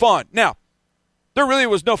 Choose fun. Now, there really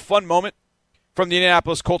was no fun moment from the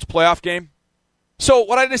Indianapolis Colts playoff game. So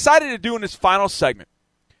what I decided to do in this final segment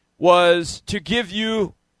was to give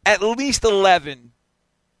you at least 11,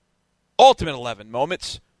 ultimate 11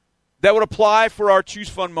 moments that would apply for our Choose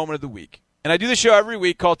Fun Moment of the Week. And I do the show every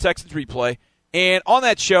week called Texans Replay. And on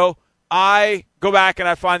that show, I go back and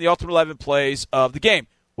I find the ultimate 11 plays of the game.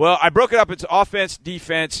 Well, I broke it up into offense,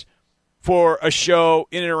 defense for a show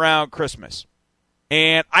in and around Christmas.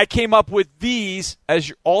 And I came up with these as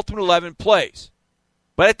your ultimate 11 plays.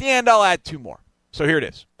 But at the end, I'll add two more. So here it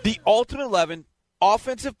is. The ultimate 11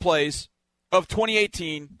 offensive plays of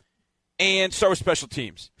 2018 and start with special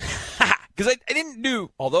teams. Because I didn't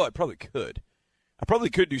do, although I probably could. I probably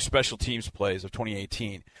could do special teams plays of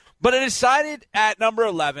 2018. But I decided at number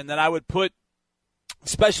 11 that I would put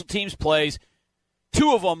special teams plays,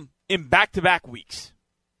 two of them in back-to-back weeks.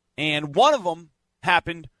 And one of them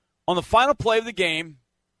happened on the final play of the game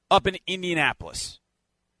up in Indianapolis.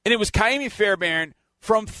 And it was Ka'imi Fairbairn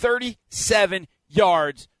from 37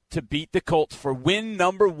 yards to beat the Colts for win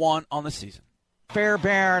number 1 on the season.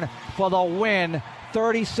 Fairbairn for the win.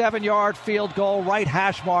 37-yard field goal, right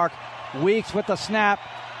hash mark. Weeks with the snap.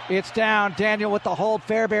 It's down. Daniel with the hold.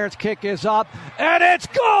 Fairbairn's kick is up. And it's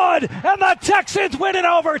good! And the Texans win in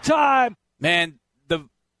overtime! Man,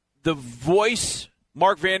 the voice,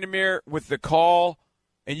 Mark Vandermeer with the call,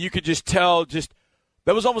 and you could just tell, that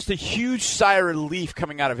was almost a huge sigh of relief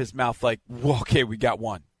coming out of his mouth, like, okay, we got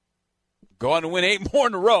one. Go on to win 8 more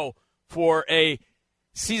in a row for a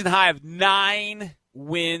season high of 9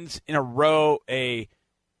 wins in a row, a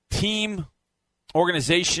team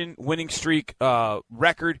organization winning streak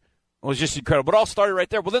record. It was just incredible. But it all started right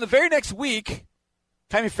there. Well, then the very next week,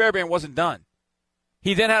 Ka'imi Fairbairn wasn't done.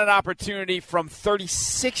 He then had an opportunity from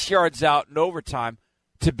 36 yards out in overtime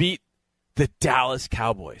to beat the Dallas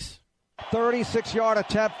Cowboys. 36-yard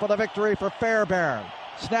attempt for the victory for Fairbairn.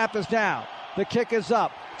 Snap is down. The kick is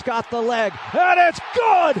up. It's got the leg, and it's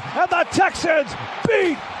good! And the Texans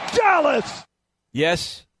beat Dallas!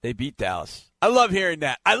 Yes, they beat Dallas. I love hearing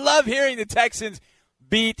that. I love hearing the Texans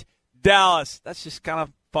beat Dallas. That's just kind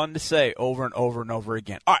of fun to say over and over and over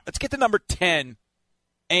again. All right, let's get to number 10.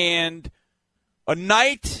 And a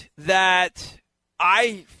night that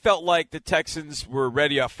I felt like the Texans were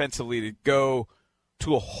ready offensively to go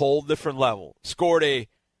to a whole different level. Scored a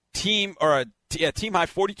team high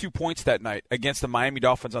 42 points that night against the Miami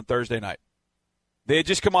Dolphins on Thursday night. They had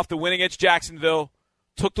just come off the win against Jacksonville,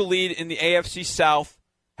 took the lead in the AFC South,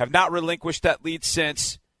 have not relinquished that lead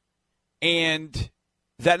since. And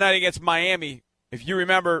that night against Miami, if you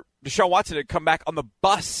remember, Deshaun Watson had come back on the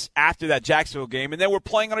bus after that Jacksonville game, and then we're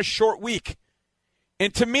playing on a short week.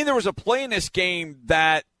 And to me, there was a play in this game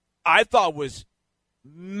that I thought was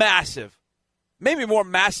massive, maybe more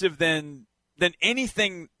massive than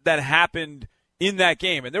anything that happened in that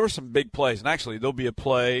game. And there were some big plays. And actually, there'll be a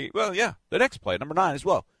play, the next play, number 9 as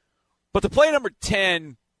well. But the play number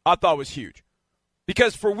 10 I thought was huge.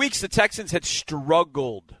 Because for weeks, the Texans had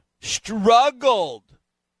struggled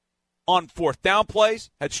on fourth down plays,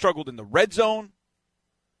 had struggled in the red zone.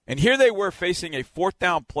 And here they were facing a fourth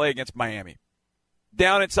down play against Miami,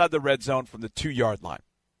 down inside the red zone from the 2-yard line.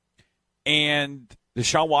 And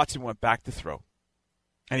Deshaun Watson went back to throw.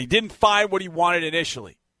 And he didn't find what he wanted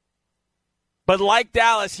initially. But like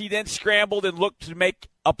Dallas, he then scrambled and looked to make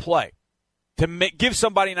a play, to give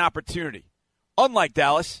somebody an opportunity. Unlike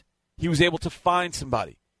Dallas, he was able to find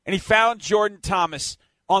somebody. And he found Jordan Thomas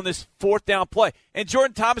on this fourth down play. And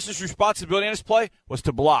Jordan Thomas's responsibility on this play was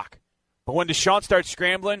to block. But when Deshaun started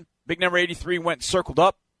scrambling, big number 83 went and circled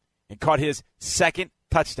up and caught his second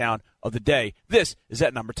touchdown of the day. This is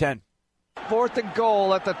at number 10. 4th and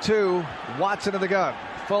goal at the 2. Watson in the gun.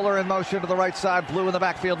 Fuller in motion to the right side. Blue in the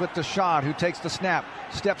backfield with Deshaun, who takes the snap.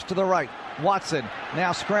 Steps to the right. Watson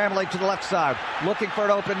now scrambling to the left side. Looking for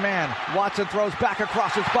an open man. Watson throws back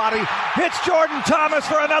across his body. Hits Jordan Thomas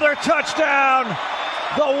for another touchdown.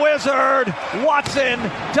 The Wizard, Watson,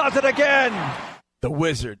 does it again. The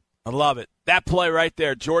Wizard. I love it. That play right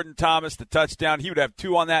there, Jordan Thomas, the touchdown. He would have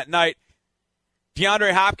 2 on that night.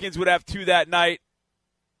 DeAndre Hopkins would have 2 that night.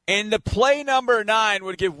 And the play number 9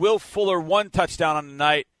 would give Will Fuller 1 touchdown on the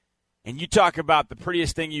night. And you talk about the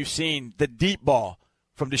prettiest thing you've seen, the deep ball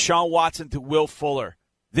from Deshaun Watson to Will Fuller.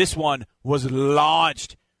 This one was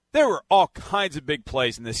launched. There were all kinds of big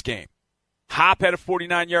plays in this game. Hop had a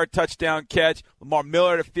 49-yard touchdown catch. Lamar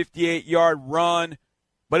Miller had a 58-yard run.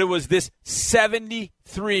 But it was this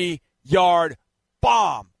 73-yard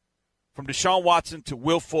bomb from Deshaun Watson to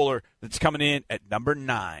Will Fuller that's coming in at number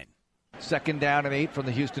 9. 2nd down and 8 from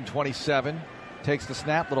the Houston 27. Takes the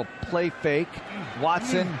snap, little play fake.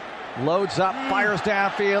 Watson loads up, fires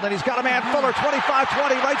downfield, and he's got a man. Fuller,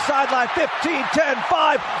 25-20, right sideline,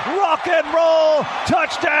 15-10-5. Rock and roll,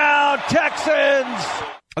 touchdown, Texans.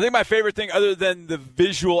 I think my favorite thing, other than the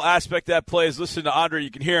visual aspect of that play, is listen to Andre.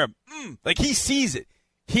 You can hear him. Like he sees it.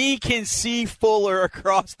 He can see Fuller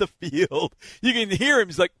across the field. You can hear him.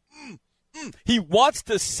 He's like, He wants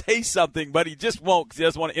to say something, but he just won't because he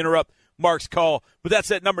doesn't want to interrupt Mark's call. But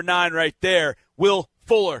that's at number 9 right there. Will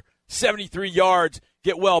Fuller, 73 yards.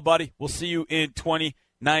 Get well, buddy. We'll see you in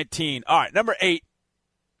 2019. All right, number 8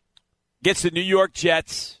 gets the New York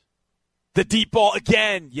Jets. The deep ball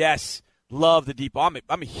again. Yes, love the deep ball.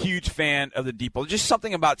 I'm a huge fan of the deep ball. Just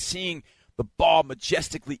something about seeing the ball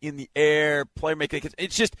majestically in the air, playmaking.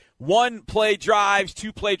 It's just 1 play drives,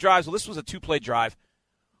 2 play drives. Well, this was a 2-play drive.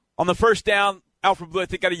 On the first down, Alfred Blue, I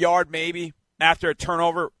think, got a yard maybe after a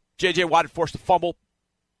turnover. J.J. Watt had forced a fumble.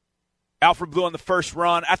 Alfred Blue on the first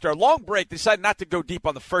run. After a long break, they decided not to go deep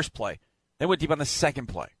on the first play. They went deep on the second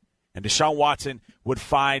play. And Deshaun Watson would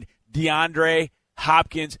find DeAndre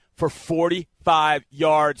Hopkins for 45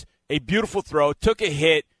 yards. A beautiful throw. Took a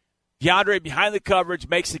hit. DeAndre behind the coverage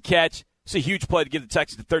makes the catch. It's a huge play to give the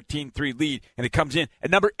Texans a 13-3 lead. And it comes in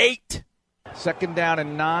at number 8. 2nd down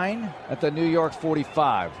and 9 at the New York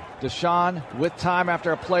 45. Deshaun with time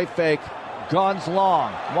after a play fake. Guns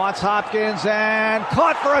long. Wants Hopkins and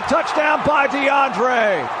caught for a touchdown by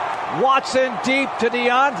DeAndre. Watson deep to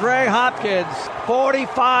DeAndre Hopkins.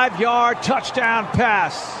 45-yard touchdown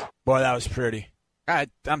pass. Boy, that was pretty.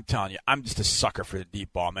 I'm telling you, I'm just a sucker for the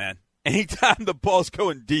deep ball, man. Anytime the ball's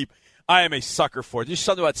going deep, I am a sucker for it. There's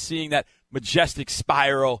something about seeing that majestic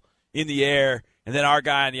spiral in the air and then our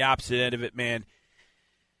guy on the opposite end of it, man.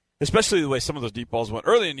 Especially the way some of those deep balls went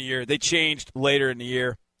early in the year. They changed later in the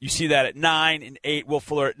year. You see that at 9 and 8. Will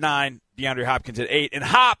Fuller at 9. DeAndre Hopkins at 8. And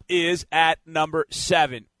Hop is at number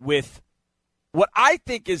 7 with what I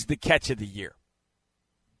think is the catch of the year.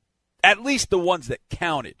 At least the ones that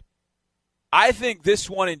counted. I think this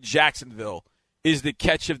one in Jacksonville is the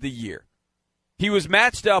catch of the year. He was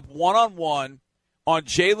matched up one-on-one on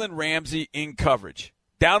Jalen Ramsey in coverage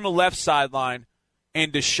down the left sideline,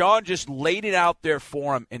 and Deshaun just laid it out there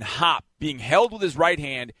for him, and Hop, being held with his right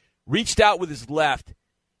hand, reached out with his left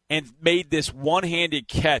and made this one-handed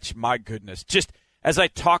catch. My goodness. Just as I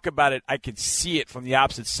talk about it, I can see it from the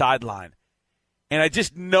opposite sideline. And I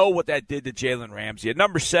just know what that did to Jalen Ramsey. At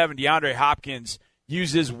number 7, DeAndre Hopkins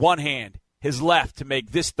uses one hand, his left, to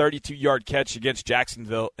make this 32-yard catch against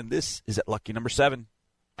Jacksonville, and this is at lucky number 7.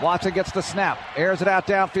 Watson gets the snap, airs it out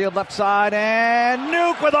downfield, left side, and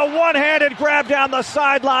Nuke with a one-handed grab down the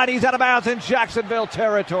sideline. He's out of bounds in Jacksonville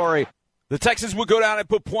territory. The Texans will go down and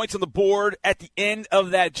put points on the board at the end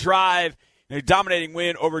of that drive in a dominating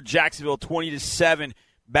win over Jacksonville, 20-7,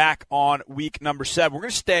 back on week number 7. We're going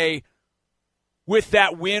to stay with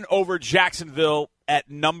that win over Jacksonville at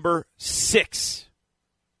number 6.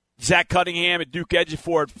 Zach Cunningham and Duke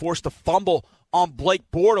Ejiofor forced a fumble on Blake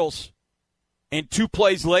Bortles. And 2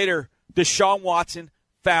 plays later, Deshaun Watson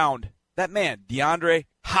found that man, DeAndre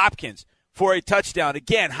Hopkins, for a touchdown.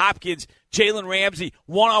 Again, Hopkins, Jalen Ramsey,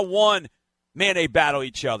 one-on-one. Man, they battle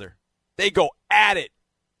each other. They go at it.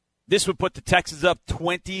 This would put the Texans up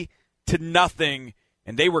 20-0,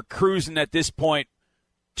 and they were cruising at this point.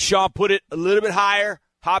 Sean put it a little bit higher.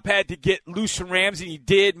 Hop had to get loose from Ramsey. He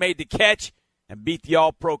did, made the catch, and beat the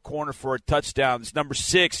all-pro corner for a touchdown. This number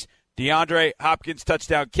 6, DeAndre Hopkins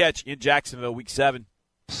touchdown catch in Jacksonville, week 7.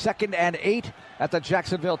 2nd and 8 at the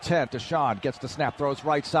Jacksonville 10. Deshaun gets the snap, throws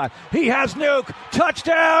right side. He has Nuke.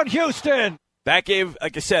 Touchdown, Houston. That gave,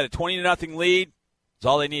 like I said, a 20-0 lead. That's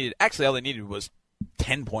all they needed. Actually, all they needed was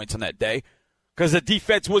 10 points on that day because the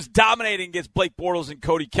defense was dominating against Blake Bortles and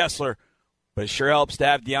Cody Kessler. But it sure helps to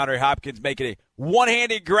have DeAndre Hopkins making a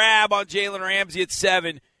one-handed grab on Jalen Ramsey at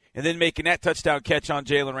 7 and then making that touchdown catch on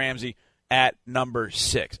Jalen Ramsey at number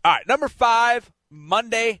 6. All right, number 5,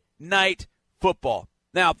 Monday Night Football.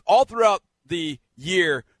 Now, all throughout the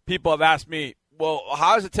year, people have asked me, well,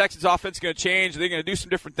 how is the Texans offense going to change? Are they going to do some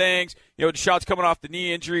different things? You know, Deshaun's coming off the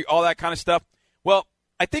knee injury, all that kind of stuff. Well,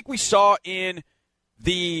 I think we saw in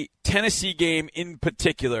the Tennessee game in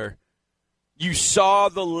particular, you saw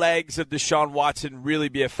the legs of Deshaun Watson really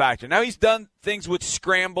be a factor. Now, he's done things with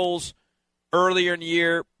scrambles earlier in the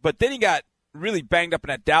year, but then he got really banged up in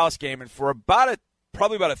that Dallas game, and for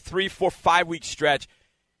probably about a 3, 4, 5 week stretch,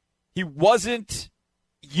 he wasn't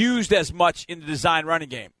used as much in the design running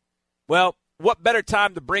game. Well, what better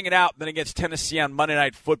time to bring it out than against Tennessee on Monday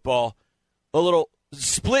Night Football? A little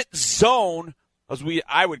split zone, as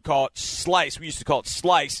I would call it, slice. We used to call it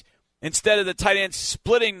slice. Instead of the tight end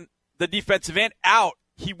splitting the defensive end out,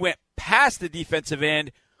 he went past the defensive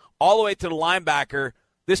end all the way to the linebacker.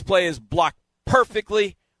 This play is blocked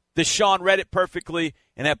perfectly. Deshaun read it perfectly,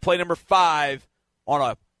 and that play number 5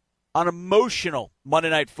 on an emotional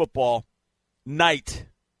Monday Night Football night.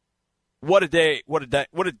 What a day! What a day!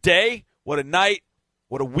 What a day! What a night!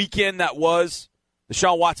 What a weekend that was.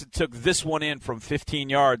 Deshaun Watson took this one in from 15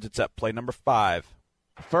 yards. It's at play number 5.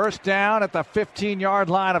 First down at the 15-yard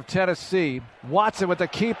line of Tennessee. Watson with the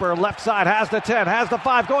keeper, left side, has the 10, has the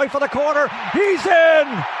 5, going for the corner. He's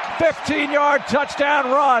in! 15-yard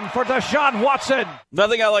touchdown run for Deshaun Watson.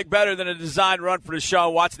 Nothing I like better than a design run for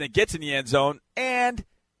Deshaun Watson that gets in the end zone and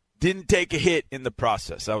didn't take a hit in the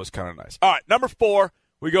process. That was kind of nice. All right, number 4,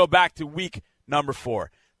 we go back to week number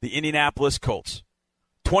 4. The Indianapolis Colts.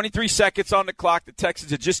 23 seconds on the clock. The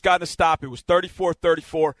Texans had just gotten a stop. It was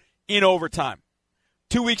 34-34 in overtime.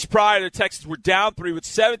 2 weeks prior, the Texans were down 3 with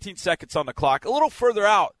 17 seconds on the clock, a little further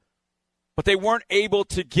out, but they weren't able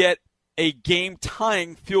to get a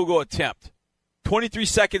game-tying field goal attempt. 23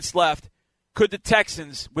 seconds left. Could the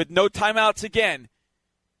Texans, with no timeouts again,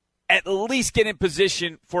 at least get in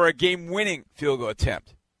position for a game-winning field goal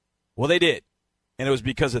attempt? Well, they did, and it was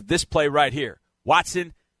because of this play right here.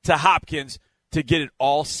 Watson to Hopkins to get it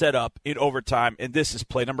all set up in overtime, and this is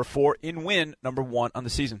play number 4 in win number 1 on the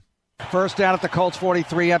season. First down at the Colts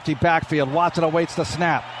 43, empty backfield. Watson awaits the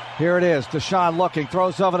snap. Here it is. Deshaun looking,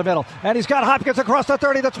 throws over the middle. And he's got Hopkins across the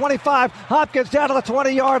 30, the 25. Hopkins down to the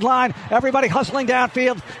 20-yard line. Everybody hustling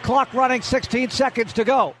downfield. Clock running, 16 seconds to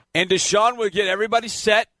go. And Deshaun would get everybody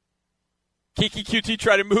set. Kiki QT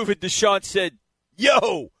tried to move it. Deshaun said,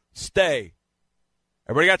 yo, stay.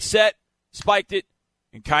 Everybody got set, spiked it,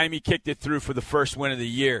 and Kaimi kicked it through for the first win of the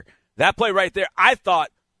year. That play right there, I thought,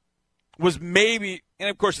 was maybe and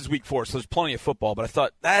of course it's week 4, so there's plenty of football, but I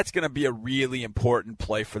thought that's going to be a really important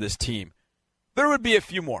play for this team. There would be a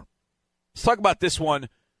few more. Let's talk about this one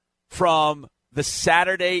from the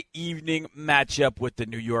Saturday evening matchup with the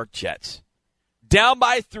New York Jets. Down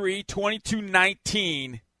by 3,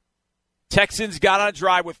 22-19. Texans got on a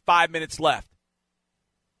drive with 5 minutes left.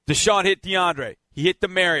 Deshaun hit DeAndre. He hit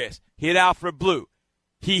Demarius. He hit Alfred Blue.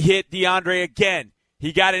 He hit DeAndre again.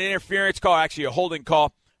 He got an interference call, actually a holding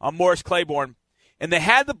call, on Morris Claiborne. And they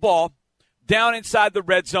had the ball down inside the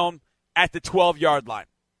red zone at the 12-yard line.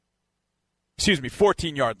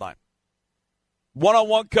 14-yard line.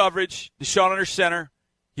 One-on-one coverage, Deshaun under center.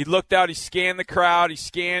 He looked out, he scanned the crowd, he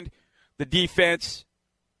scanned the defense,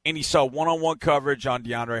 and he saw one-on-one coverage on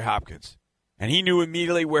DeAndre Hopkins. And he knew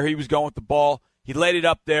immediately where he was going with the ball. He laid it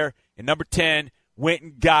up there, and number 10 went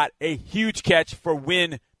and got a huge catch for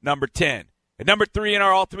win number 10. At number 3 in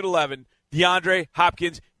our Ultimate 11, DeAndre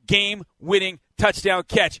Hopkins, game-winning touchdown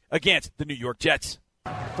catch against the New York Jets.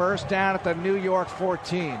 First down at the New York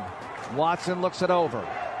 14. Watson looks it over.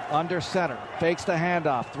 Under center. Fakes the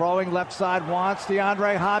handoff. Throwing left side wants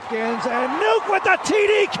DeAndre Hopkins. And Nuke with the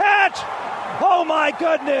TD catch! Oh, my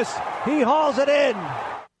goodness! He hauls it in.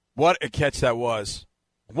 What a catch that was.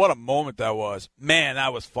 What a moment that was. Man,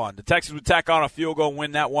 that was fun. The Texans would tack on a field goal and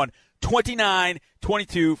win that one.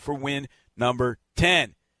 29-22 for win number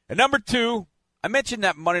 10. At number 2, I mentioned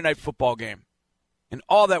that Monday Night Football game and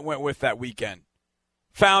all that went with that weekend.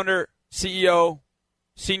 Founder, CEO,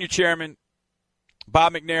 senior chairman,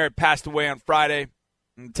 Bob McNair had passed away on Friday,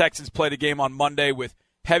 and the Texans played a game on Monday with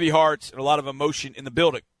heavy hearts and a lot of emotion in the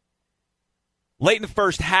building. Late in the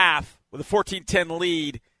first half, with a 14-10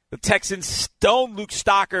 lead, the Texans stoned Luke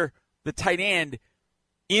Stocker, the tight end,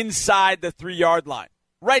 inside the 3-yard line.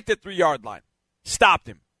 Right at the 3-yard line. Stopped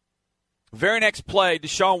him. Very next play,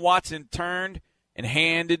 Deshaun Watson turned and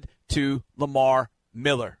handed to Lamar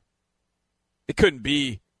Miller. It couldn't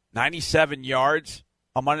be 97 yards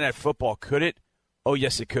on Monday Night Football, could it? Oh,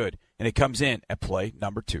 yes, it could. And it comes in at play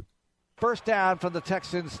number 2. First down from the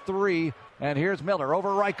Texans 3. And here's Miller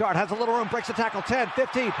over right guard. Has a little room. Breaks the tackle. 10,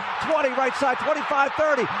 15, 20. Right side. 25,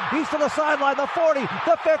 30. He's to the sideline. The 40.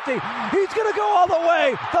 The 50. He's going to go all the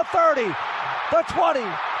way. The 30. The 20.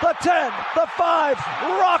 The 10. The 5.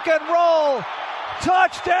 Rock and roll.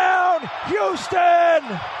 Touchdown,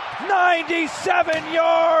 Houston. 97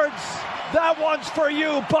 yards. That one's for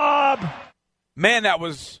you, Bob. Man, that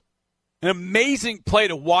was an amazing play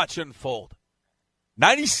to watch unfold.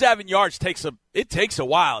 97 yards takes a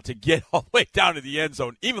while to get all the way down to the end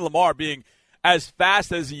zone. Even Lamar being as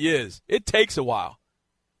fast as he is, it takes a while.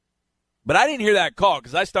 But I didn't hear that call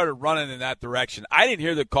because I started running in that direction. I didn't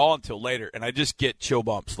hear the call until later, and I just get chill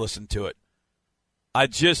bumps listening to it. I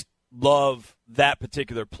just love that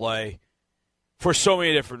particular play for so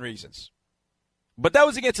many different reasons. But that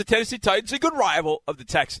was against the Tennessee Titans, a good rival of the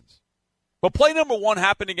Texans. But play number 1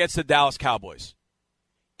 happened against the Dallas Cowboys.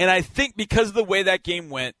 And I think because of the way that game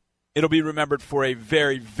went, it'll be remembered for a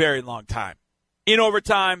very, very long time. In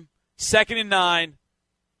overtime, 2nd and 9,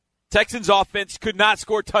 Texans offense could not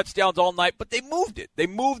score touchdowns all night, but they moved it. They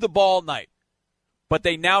moved the ball all night. But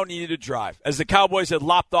they now needed a drive. As the Cowboys had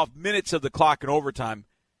lopped off minutes of the clock in overtime,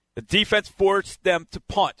 the defense forced them to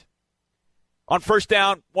punt. On first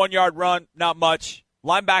down, 1-yard run, not much.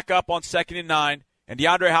 Line back up on 2nd and 9. And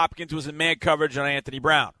DeAndre Hopkins was in man coverage on Anthony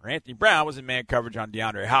Brown. Or Anthony Brown was in man coverage on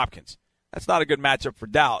DeAndre Hopkins. That's not a good matchup for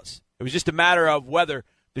Dallas. It was just a matter of whether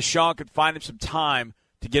Deshaun could find him some time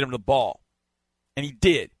to get him the ball. And he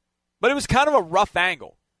did. But it was kind of a rough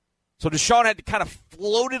angle. So Deshaun had to kind of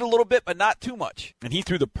float it a little bit, but not too much. And he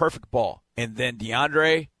threw the perfect ball. And then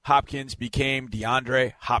DeAndre Hopkins became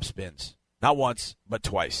DeAndre Hopspins. Not once, but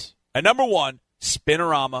twice. At number 1,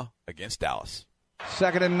 Spinorama against Dallas.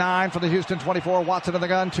 2nd and 9 from the Houston 24. Watson in the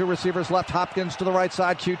gun. 2 receivers left. Hopkins to the right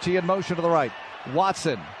side. QT in motion to the right.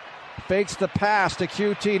 Watson fakes the pass to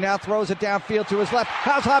QT. Now throws it downfield to his left.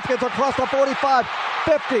 Has Hopkins across the 45,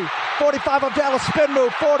 50, 45 of Dallas. Spin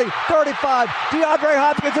move. 40, 35. DeAndre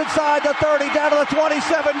Hopkins inside the 30 down to the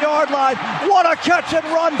 27-yard line. What a catch and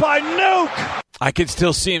run by Nuke. I can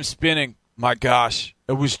still see him spinning. My gosh.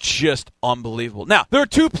 It was just unbelievable. Now, there are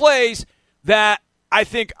 2 plays that I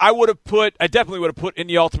think I definitely would have put in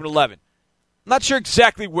the Ultimate 11. I'm not sure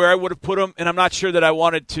exactly where I would have put them, and I'm not sure that I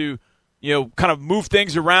wanted to, kind of move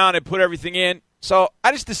things around and put everything in. So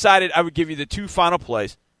I just decided I would give you the 2 final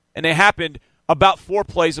plays, and they happened about 4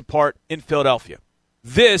 plays apart in Philadelphia.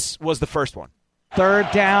 This was the first one.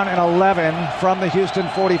 3rd down and 11 from the Houston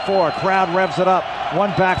 44. Crowd revs it up. 1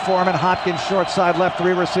 back for him, and Hopkins short side left.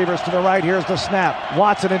 3 receivers to the right. Here's the snap.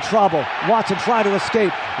 Watson in trouble. Watson trying to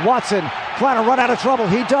escape. Watson trying to run out of trouble.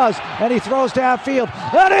 He does, and he throws downfield,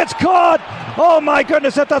 and it's caught! Oh, my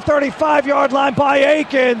goodness, at the 35-yard line by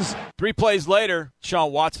Akins. 3 plays later,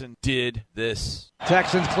 Deshaun Watson did this.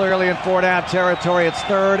 Texans clearly in 4-down territory. It's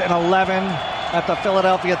 3rd and 11 at the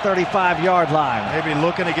Philadelphia 35-yard line. Maybe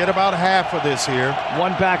looking to get about half of this here.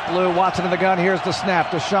 One back blue, Watson in the gun. Here's the snap.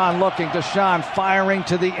 Deshaun looking. Deshaun firing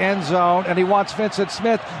to the end zone, and he wants Vincent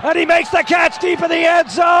Smith, and he makes the catch deep in the end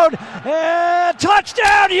zone. And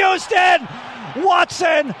touchdown, Houston!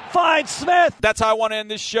 Watson finds Smith. That's how I want to end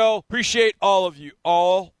this show. Appreciate all of you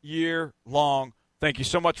all year long. Thank you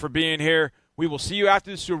so much for being here. We will see you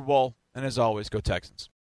after the Super Bowl. And as always, go Texans.